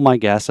question on all my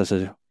guests. I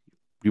said,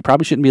 you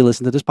probably shouldn't be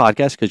listening to this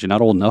podcast because you're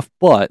not old enough,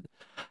 but,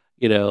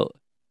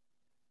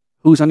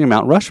 who's on your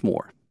Mount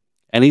Rushmore?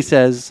 And he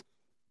says,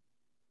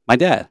 my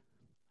dad.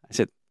 I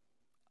said,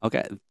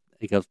 okay.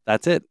 He goes,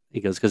 that's it. He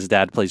goes, because his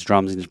dad plays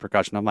drums and his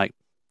percussion. I'm like,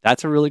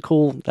 that's a really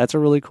cool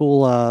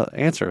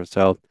answer.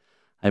 So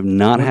I've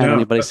not had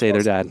anybody say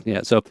their dad.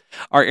 Yeah. So,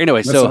 all right.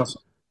 Anyway, that's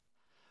awesome.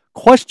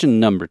 question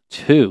number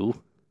 2.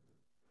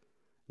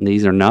 And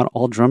these are not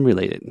all drum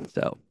related.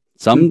 So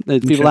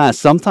people ask,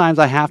 sometimes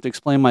I have to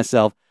explain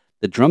myself.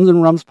 The Drums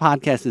and Rums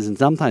podcast is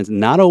sometimes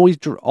not always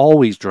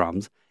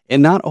drums,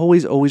 and not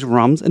always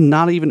rums, and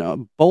not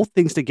even both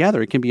things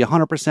together. It can be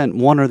 100%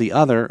 one or the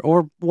other,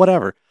 or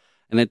whatever.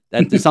 And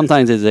that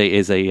sometimes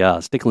is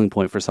a stickling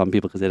point for some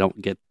people because they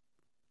don't get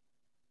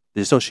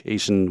the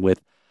association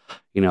with,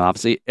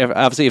 obviously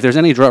if there's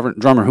any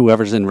drummer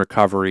whoever's in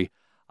recovery,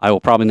 I will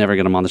probably never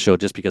get them on the show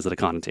just because of the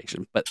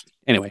connotation. But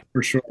anyway,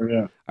 for sure,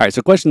 yeah. All right.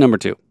 So question number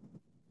 2.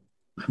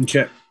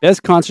 Okay.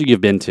 Best concert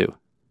you've been to?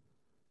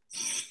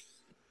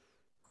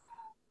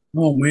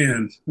 Oh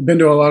man, I've been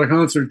to a lot of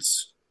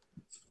concerts.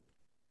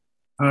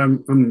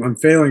 I'm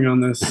failing on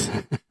this.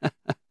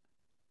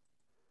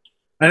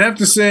 I'd have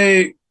to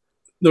say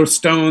the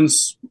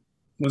Stones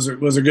was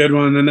a good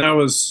one, and that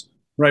was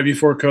right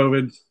before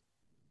COVID.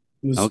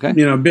 It was, okay.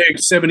 Big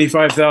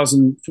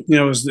 75,000.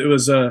 It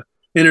was a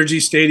Energy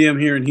Stadium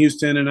here in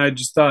Houston, and I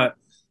just thought,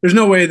 there's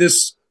no way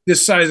this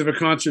size of a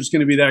concert is going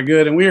to be that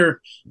good. And we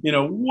were,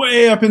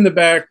 way up in the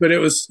back, but it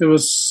was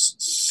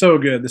so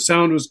good. The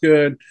sound was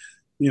good.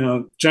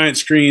 Giant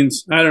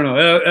screens. I don't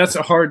know. That's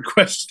a hard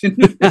question.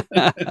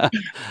 Hopefully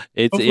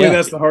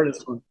that's the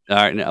hardest one. All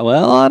right.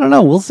 Well, I don't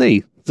know. We'll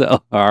see.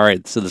 So, all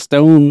right. So the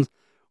Stones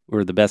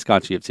were the best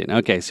concert you've seen.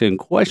 Okay. So in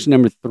question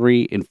number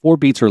 3, in 4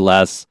 beats or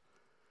less,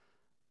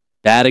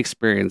 bad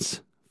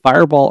experience,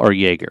 Fireball or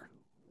Jaeger?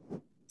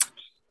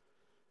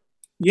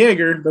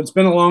 Jaeger, but it's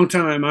been a long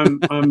time. I'm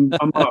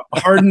a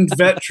hardened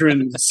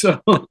veteran,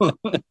 so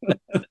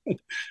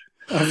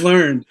I've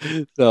learned.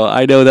 So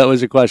I know that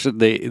was your question.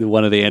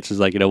 One of the answers,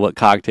 like, what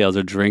cocktails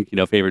or drink,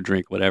 favorite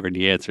drink, whatever, and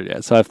you answered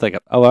it. So I think,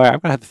 I'm gonna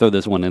have to throw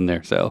this one in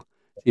there. So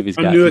see if he's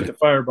got. I'm new at the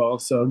Fireball,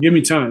 so give me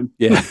time.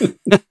 Yeah.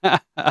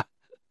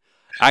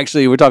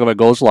 Actually, we were talking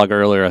about Goldschlager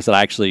earlier. I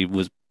said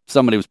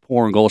somebody was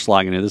pouring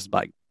Goldschlager in. This is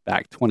back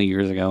 20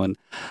 years ago, and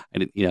I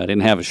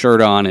didn't have a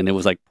shirt on, and it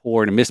was like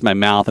poured and missed my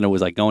mouth, and it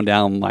was like going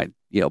down my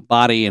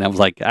body, and I was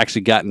like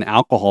actually gotten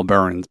alcohol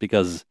burns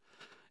because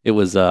it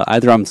was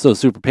either I'm so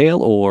super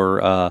pale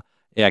or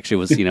it actually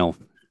was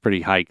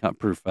pretty high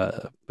proof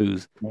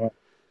booze. Wow.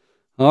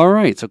 All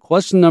right, so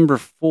question number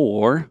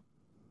 4.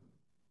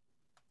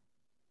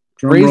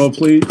 Drum roll,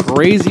 please.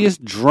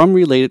 Craziest drum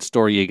related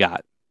story you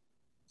got,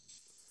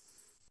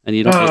 and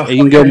you don't. You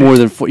can go more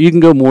than 4. You can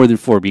go more than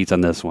 4 beats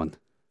on this one.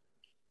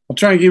 I'll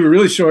try and keep it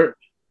really short.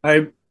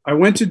 I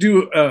went to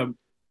do a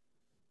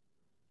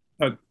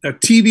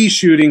TV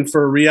shooting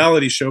for a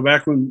reality show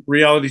back when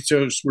reality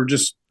shows were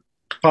just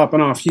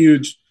popping off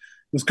huge.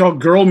 It was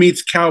called Girl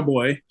Meets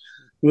Cowboy. It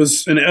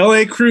was an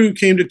LA crew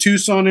came to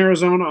Tucson,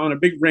 Arizona on a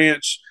big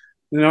ranch,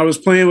 and I was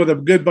playing with a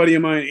good buddy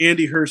of mine,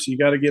 Andy Hersey.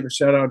 Got to give a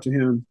shout out to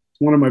him.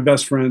 One of my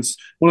best friends,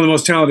 one of the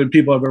most talented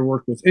people I've ever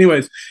worked with.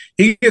 Anyways,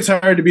 he gets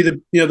hired to be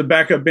the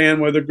backup band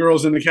where the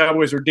girls and the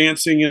cowboys are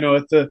dancing,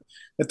 at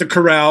the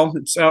corral.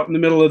 It's out in the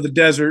middle of the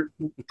desert,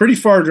 pretty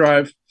far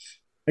drive.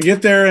 I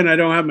get there and I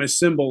don't have my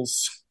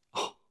cymbals.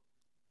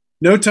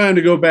 No time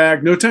to go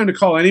back, no time to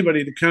call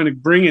anybody to kind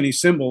of bring any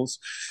cymbals.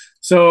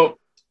 So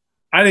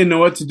I didn't know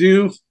what to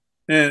do.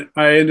 And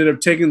I ended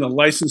up taking the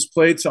license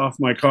plates off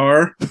my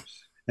car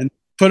and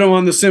put them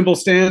on the cymbal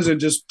stands and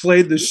just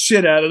played the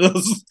shit out of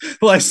those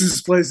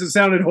license plates. It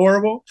sounded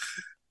horrible,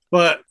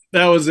 but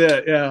that was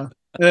it. Yeah.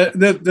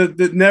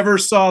 That never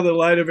saw the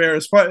light of air.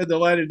 The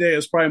light of day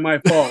is probably my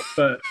fault,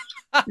 but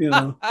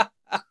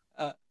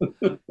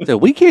So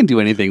we can't do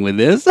anything with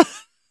this.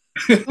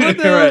 Right.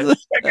 That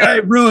guy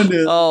ruined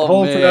it.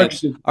 Whole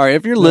production. All right,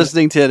 if you're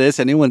listening to this,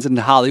 anyone's in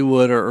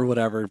Hollywood or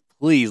whatever,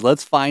 please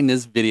let's find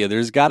this video.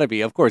 There's got to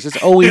be, of course,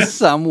 it's always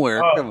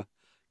somewhere.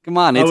 Come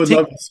on, I would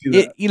love to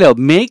see that.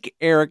 Make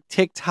Eric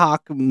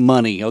TikTok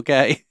money,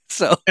 okay?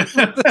 So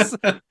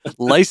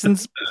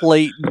license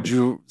plate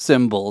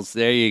symbols.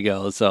 There you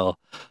go. So,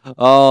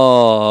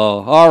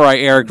 all right,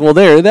 Eric. Well,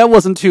 that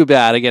wasn't too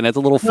bad. Again, it's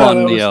a little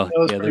fun.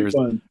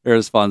 There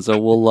was fun. So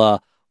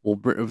we'll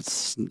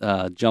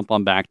jump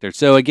on back there.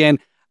 So again,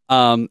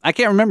 I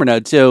can't remember now.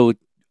 So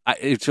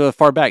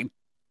far back,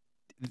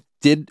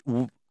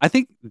 didn't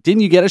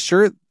you get a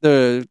shirt?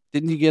 Didn't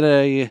you get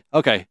a?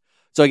 Okay.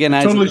 So again,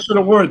 I totally should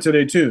have worn it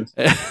today too.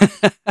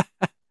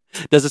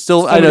 Does it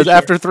still? I know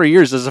after 3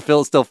 years, does it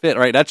still fit?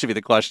 Right. That should be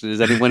the question.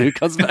 Is anyone who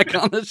comes back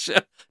on the show?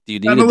 Do you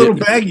need a little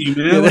baggy,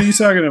 man? What are you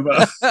talking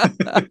about?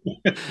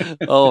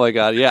 Oh my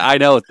god! Yeah, I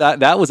know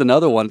that was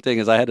another one thing.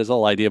 Is I had this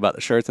whole idea about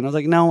the shirts, and I was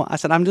like, no. I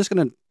said I'm just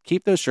gonna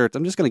keep those shirts.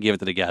 I'm just gonna give it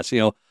to the guests.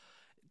 $20.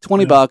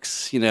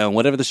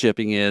 Whatever the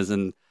shipping is,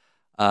 and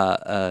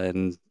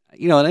and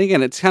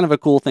again, it's kind of a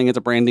cool thing. It's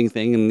a branding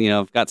thing, and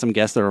I've got some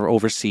guests that are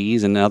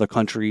overseas and in other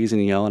countries,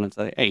 and and it's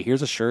like, hey,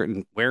 here's a shirt,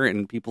 and wear it,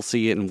 and people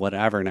see it, and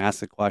whatever, and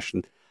ask the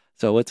question.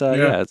 So it's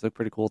it's a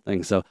pretty cool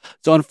thing. So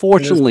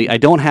unfortunately, I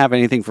don't have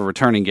anything for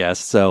returning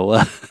guests. So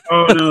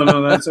oh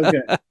no, that's okay.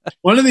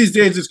 One of these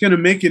days, it's going to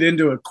make it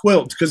into a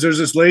quilt because there's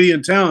this lady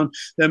in town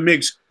that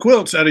makes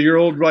quilts out of your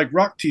old like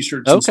rock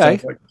T-shirts and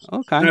stuff like that.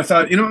 Okay. And I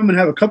thought, I'm going to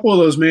have a couple of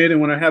those made,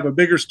 and when I have a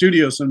bigger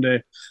studio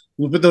someday,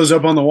 we'll put those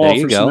up on the wall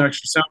for some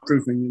extra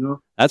soundproofing.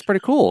 That's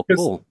pretty cool.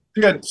 Cool.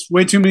 I got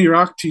way too many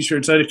rock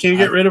T-shirts. I can't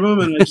get rid of them,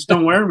 and I just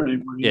don't wear them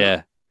anymore.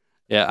 Yeah.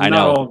 Yeah, I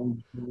know.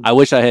 I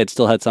wish I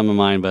still had some of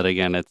mine, but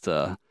again, it's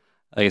like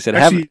I said,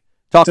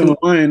 some of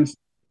mine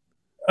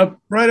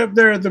right up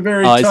there at the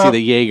very top. I see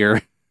the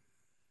Jaeger.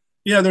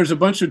 Yeah, there's a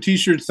bunch of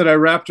T-shirts that I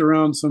wrapped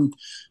around some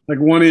like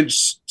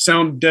 1-inch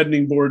sound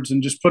deadening boards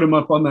and just put them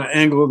up on that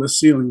angle of the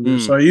ceiling there.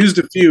 So I used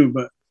a few,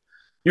 but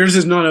yours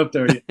is not up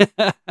there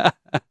yet.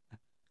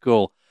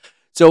 Cool.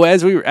 So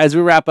as we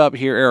wrap up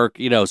here, Eric,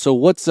 so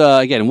what's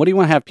again, what do you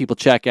want to have people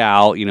check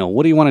out?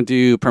 What do you want to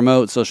do?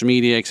 Promote social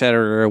media, et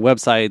cetera,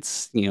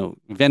 websites,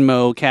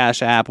 Venmo,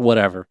 Cash App,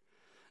 whatever.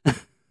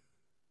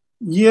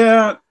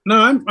 Yeah,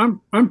 no,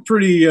 I'm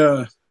pretty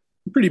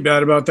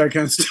bad about that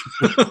kind of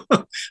stuff.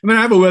 I mean,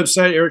 I have a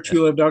website,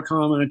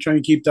 erictruelove.com, and I try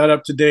and keep that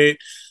up to date,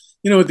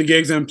 with the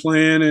gigs I'm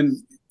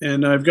playing,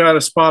 and I've got a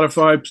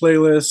Spotify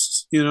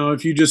playlist.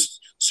 If you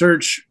just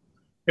search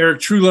Eric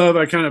Trulove,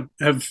 I kind of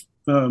have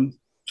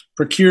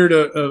procured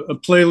a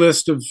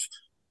playlist of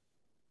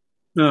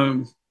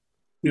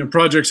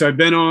projects I've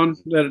been on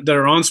that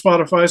are on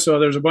Spotify. So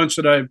there's a bunch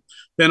that I've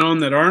been on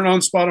that aren't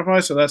on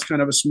Spotify. So that's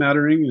kind of a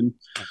smattering. And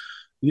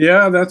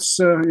yeah, that's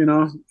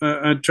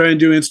I try and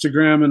do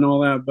Instagram and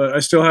all that, but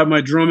I still have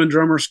my Drum and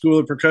Drummer School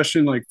of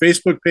Percussion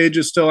Facebook page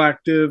is still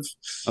active.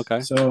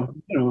 Okay. So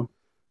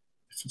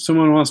if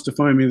someone wants to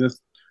find me,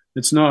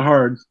 it's not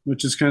hard,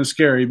 which is kind of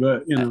scary,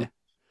 but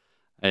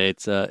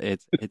It's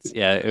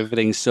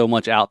everything's so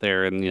much out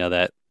there, and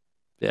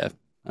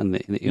on the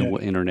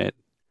internet.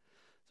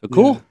 So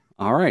cool. Yeah.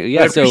 All right.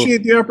 Yeah. I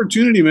appreciate the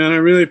opportunity, man. I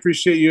really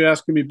appreciate you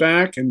asking me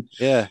back, and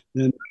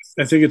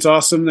I think it's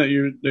awesome that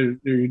you're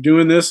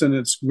doing this, and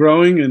it's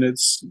growing, and it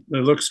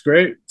looks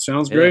great.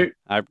 Sounds great.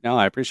 I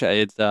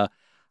appreciate it.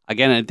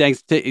 Again, and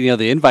thanks to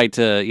the invite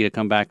to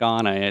come back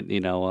on. I had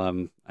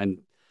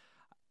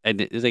and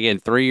it's, again,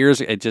 3 years.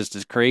 It just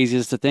is crazy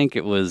as to think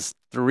it was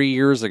 3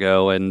 years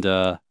ago, and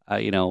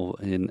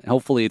and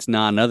hopefully it's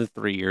not another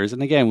 3 years.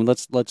 And again,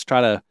 let's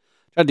try to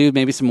do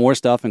maybe some more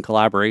stuff and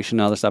collaboration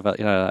and other stuff.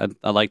 I'd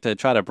like to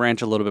try to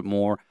branch a little bit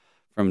more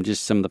from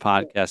just some of the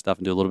podcast stuff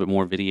and do a little bit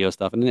more video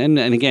stuff. And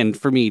again,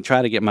 for me,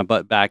 try to get my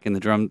butt back in the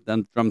drum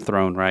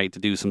throne, right, to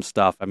do some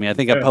stuff. I mean, I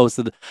think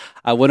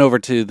I went over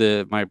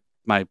to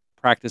my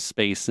practice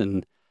space,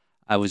 and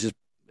I was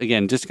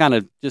just kind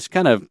of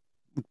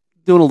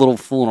doing a little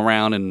fooling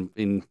around,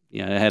 and I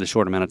had a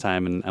short amount of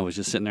time, and I was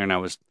just sitting there, and I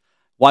was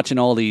watching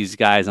all these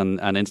guys on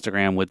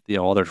Instagram with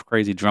all their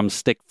crazy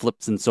drumstick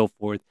flips and so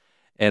forth,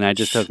 and I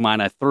just took mine,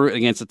 I threw it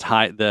against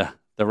the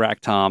rack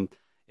tom,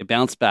 it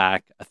bounced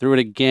back, I threw it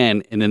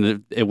again, and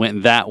then it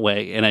went that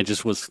way, and I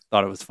just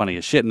thought it was funny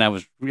as shit, and I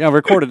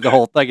recorded the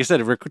whole, like I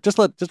said,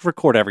 just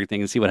record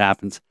everything and see what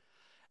happens,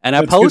 and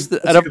I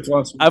posted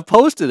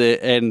it,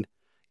 and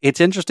it's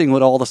interesting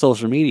with all the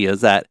social media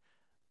is that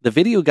the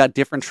video got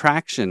different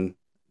traction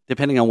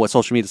depending on what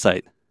social media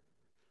site,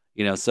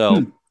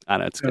 so I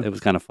don't know, it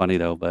was kind of funny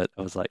though, but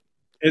I was like,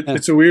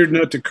 it's a weird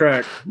nut to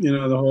crack,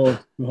 the whole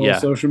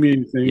social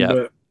media thing. Yeah.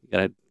 But you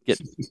gotta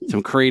get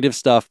some creative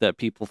stuff that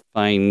people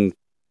find,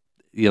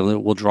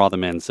 will draw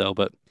them in. So,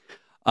 but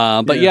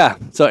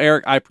so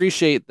Eric, I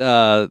appreciate,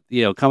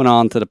 coming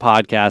on to the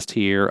podcast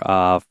here.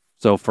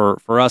 So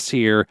for us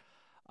here,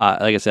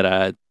 like I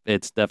said,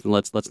 it's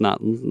definitely,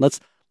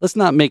 let's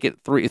not make it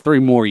three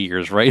more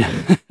years, right?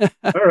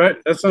 All right.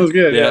 That sounds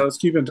good. Yeah. Let's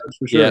keep in touch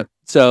for sure. Yeah.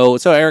 So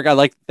Eric, I'd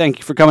like to thank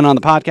you for coming on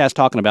the podcast,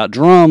 talking about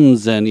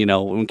drums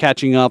and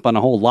catching up on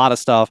a whole lot of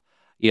stuff.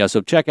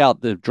 So check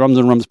out the Drums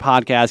and Rums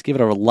podcast, give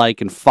it a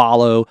like and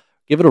follow,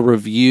 give it a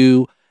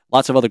review.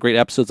 Lots of other great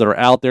episodes that are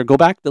out there. Go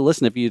back to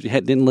listen if you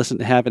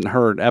haven't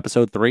heard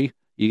episode 3.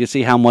 You can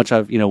see how much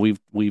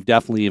we've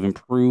definitely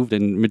improved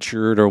and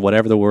matured, or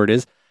whatever the word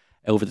is,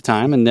 over the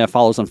time. And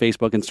follow us on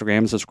Facebook, Instagram,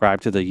 and subscribe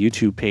to the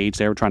YouTube page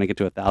there. We're trying to get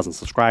to 1,000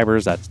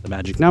 subscribers. That's the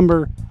magic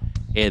number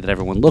that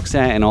everyone looks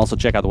at. And also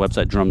check out the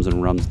website,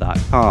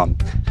 drumsandrums.com.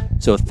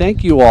 So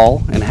thank you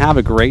all, and have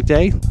a great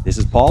day. This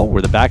is Paul.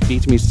 We're the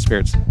Backbeats Meets the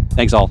Spirits.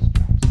 Thanks all.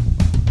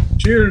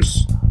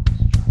 Cheers.